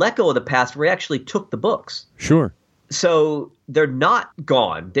can't even let go of the past. Rey actually took the books. Sure. So they're not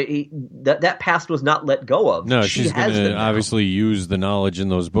gone. That past was not let go of. No, She she's has going to them now. obviously use the knowledge in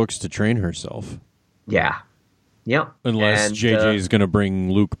those books to train herself. Yeah. Yep. Unless And, JJ is going to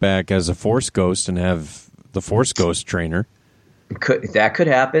bring Luke back as a Force Ghost and have the Force Ghost trainer. That could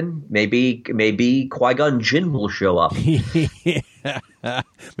happen. Maybe Qui-Gon Jinn will show up.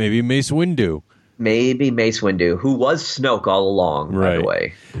 Maybe Mace Windu. Maybe Mace Windu, who was Snoke all along, by the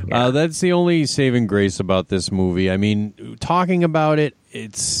way. Yeah. That's the only saving grace about this movie. I mean, talking about it,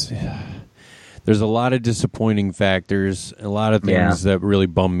 there's a lot of disappointing factors, a lot of things that really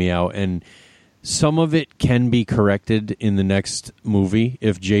bum me out, and some of it can be corrected in the next movie.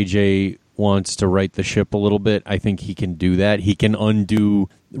 If JJ wants to right the ship a little bit, I think he can do that. He can undo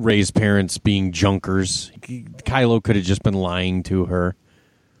Rey's parents being junkers. Kylo could have just been lying to her.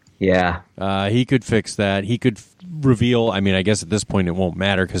 Yeah. He could fix that. He could reveal, I mean, I guess at this point it won't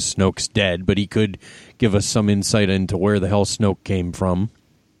matter because Snoke's dead, but he could give us some insight into where the hell Snoke came from.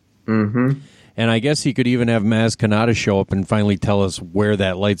 Mm-hmm. And I guess he could even have Maz Kanata show up and finally tell us where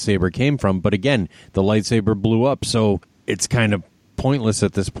that lightsaber came from. But again, the lightsaber blew up, so it's kind of pointless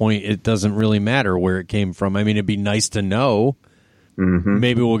at this point. It doesn't really matter where it came from. I mean, it'd be nice to know. Mm-hmm.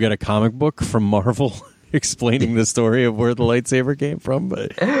 Maybe we'll get a comic book from Marvel explaining the story of where the lightsaber came from,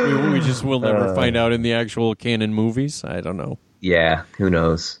 but we just will never find out in the actual canon movies. I don't know. Yeah, who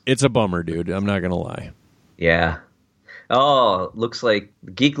knows? It's a bummer, dude. I'm not going to lie. Yeah. Oh, looks like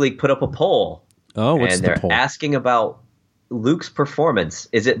Geek League put up a poll. Oh, what's and the they're poll? asking about Luke's performance,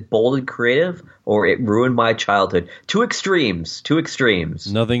 is it bold and creative, or it ruined my childhood? Two extremes.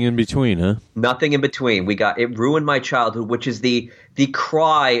 Nothing in between, huh? Nothing in between. We got it ruined my childhood, which is the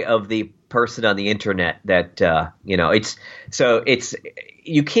cry of the person on the internet that it's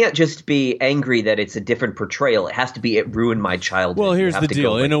you can't just be angry that it's a different portrayal. It has to be it ruined my childhood. Well, here's the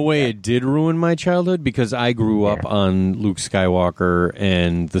deal. In a way, it did ruin my childhood because I grew up on Luke Skywalker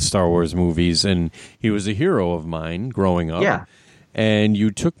and the Star Wars movies, and he was a hero of mine growing up. Yeah. And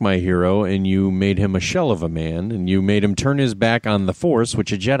you took my hero and you made him a shell of a man, and you made him turn his back on the Force,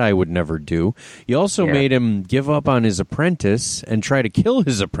 which a Jedi would never do. You also made him give up on his apprentice and try to kill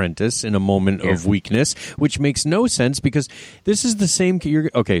his apprentice in a moment of weakness, which makes no sense because this is the same...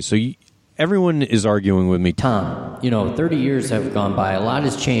 everyone is arguing with me. Tom, 30 years have gone by. A lot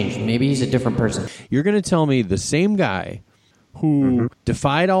has changed. Maybe he's a different person. You're going to tell me the same guy who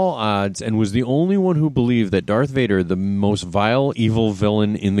defied all odds and was the only one who believed that Darth Vader, the most vile, evil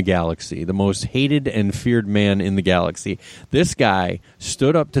villain in the galaxy, the most hated and feared man in the galaxy, this guy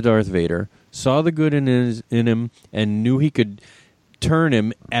stood up to Darth Vader, saw the good in him, and knew he could turn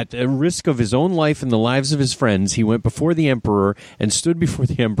him at the risk of his own life and the lives of his friends. He went before the Emperor and stood before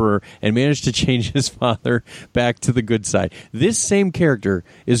the Emperor and managed to change his father back to the good side. This same character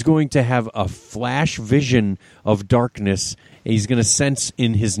is going to have a flash vision of darkness. He's going to sense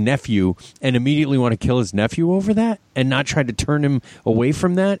in his nephew and immediately want to kill his nephew over that and not try to turn him away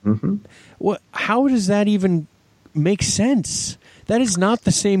from that. How does that even make sense? That is not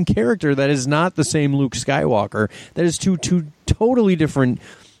the same character. That is not the same Luke Skywalker. That is two totally different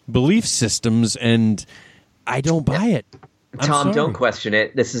belief systems, and I don't buy it. Tom, don't question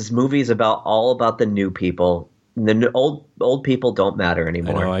it. This movie is all about the new people. The old people don't matter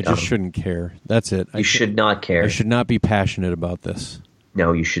anymore. I know, I just shouldn't care. That's it. You should not care. I should not be passionate about this.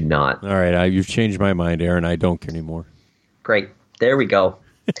 No, you should not. All right, you've changed my mind, Aaron. I don't care anymore. Great. There we go.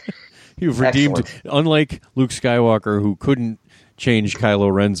 You've redeemed. Unlike Luke Skywalker, who couldn't change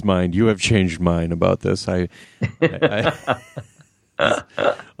Kylo Ren's mind, you have changed mine about this.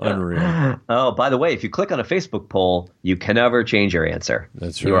 Unreal. Oh, by the way, if you click on a Facebook poll, you can never change your answer.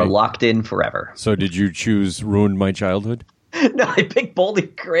 That's right. You are locked in forever. So did you choose ruined my childhood? No, I picked bold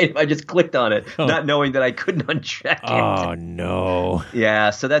and creative. I just clicked on it, not knowing that I couldn't uncheck it. Oh, no.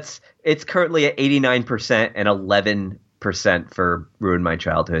 Yeah, so it's currently at 89% and 11% for ruined my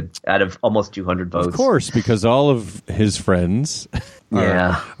childhood out of almost 200 votes. Of course, because all of his friends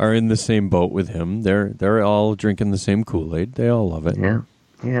are in the same boat with him. They're all drinking the same Kool-Aid. They all love it.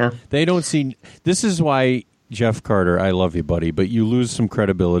 Yeah. They don't see... This is why, Jeff Carter, I love you, buddy, but you lose some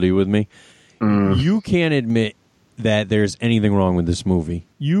credibility with me. You can't admit that there's anything wrong with this movie.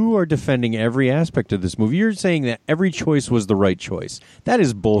 You are defending every aspect of this movie. You're saying that every choice was the right choice. That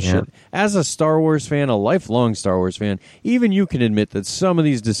is bullshit. Yeah. As a Star Wars fan, a lifelong Star Wars fan, even you can admit that some of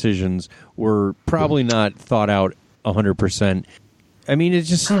these decisions were probably not thought out 100%. I mean, it's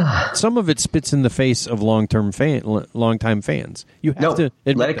just some of it spits in the face of longtime fans. You have to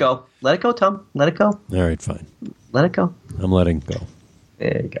admit let it go. Let it go, Tom. Let it go. All right, fine. Let it go. I'm letting go.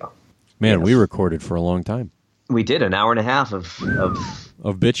 There you go. Man, we recorded for a long time. We did an hour and a half of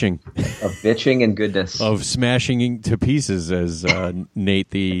bitching, of bitching and goodness, of smashing to pieces, as Nate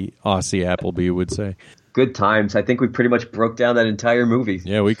the Aussie Appleby would say. Good times. I think we pretty much broke down that entire movie.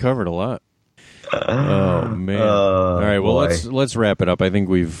 Yeah, we covered a lot. Oh man! All right, well let's wrap it up. I think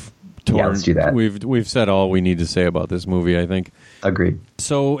we've let's do that. We've said all we need to say about this movie. I think. Agreed.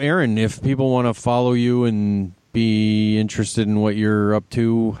 So, Aaron, if people want to follow you and be interested in what you're up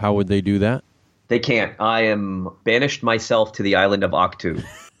to, how would they do that? They can't. I am banished myself to the island of Octu.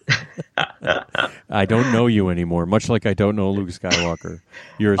 I don't know you anymore, much like I don't know Luke Skywalker.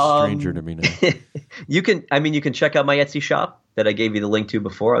 You're a stranger to me now. You can check out my Etsy shop that I gave you the link to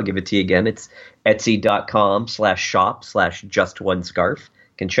before. I'll give it to you again. It's etsy.com/shop/justonescarf.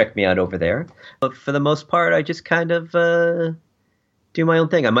 You can check me out over there. But for the most part, I just kind of do my own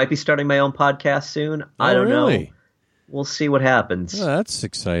thing. I might be starting my own podcast soon. I don't know. We'll see what happens. Oh, that's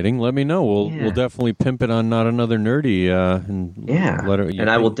exciting. Let me know. We'll definitely pimp it on Not Another Nerdy. I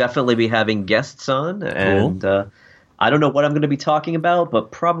will definitely be having guests on. And I don't know what I'm going to be talking about,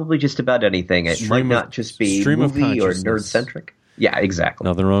 but probably just about anything. It might not just be movie or nerd-centric. Yeah, exactly.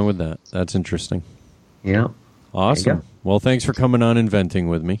 Nothing wrong with that. That's interesting. Yeah. Awesome. Well, thanks for coming on and venting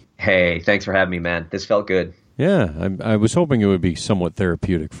with me. Hey, thanks for having me, man. This felt good. Yeah, I was hoping it would be somewhat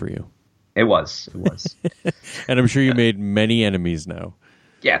therapeutic for you. It was. And I'm sure you made many enemies now.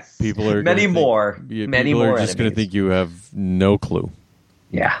 Yes. People are many more just going to think you have no clue.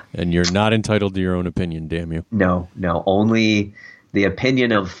 Yeah. And you're not entitled to your own opinion, damn you. No. Only the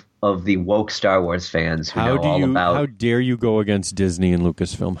opinion of of the woke Star Wars fans who know all about. How dare you go against Disney and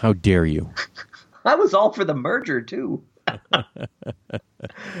Lucasfilm? How dare you? I was all for the merger too. Hey,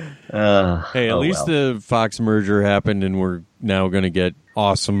 at least the Fox merger happened, and we're now going to get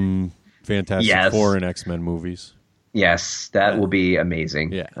awesome Fantastic Four and X-Men movies. Yes, that will be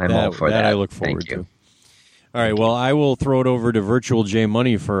amazing. Yeah, I'm all for that. I look forward to. All right, well, I will throw it over to Virtual J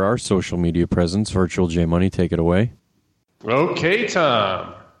Money for our social media presence. Virtual J Money, take it away. Okay,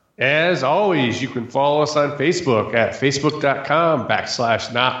 Tom. As always, you can follow us on Facebook at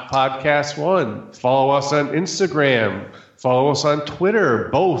facebook.com/NotPodcast1. Follow us on Instagram. Follow us on Twitter,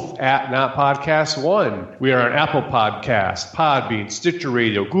 both at NotPodcast1. We are on Apple Podcasts, Podbean, Stitcher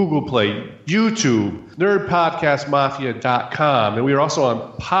Radio, Google Play, YouTube, NerdPodcastMafia.com, and we are also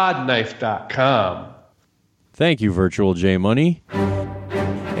on PodKnife.com. Thank you, Virtual J Money.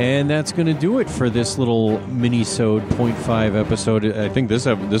 And that's going to do it for this little mini-sode 0.5 episode. I think this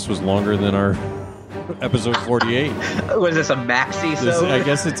was longer than our episode 48. Was this a maxi-sode? I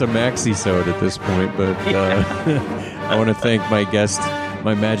guess it's a maxi-sode at this point, but I want to thank my guest,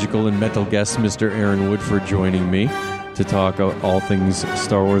 my magical and metal guest, Mr. Aaron Wood, for joining me to talk all things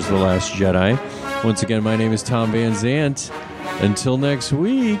Star Wars The Last Jedi. Once again, my name is Tom Van Zant. Until next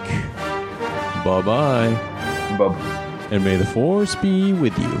week, bye-bye. Bye-bye. And may the Force be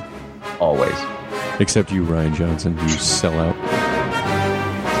with you. Always. Except you, Ryan Johnson, you sellout.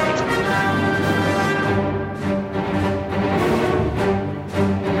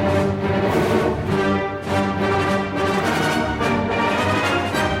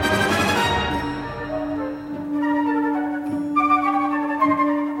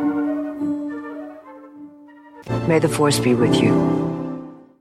 May the Force be with you.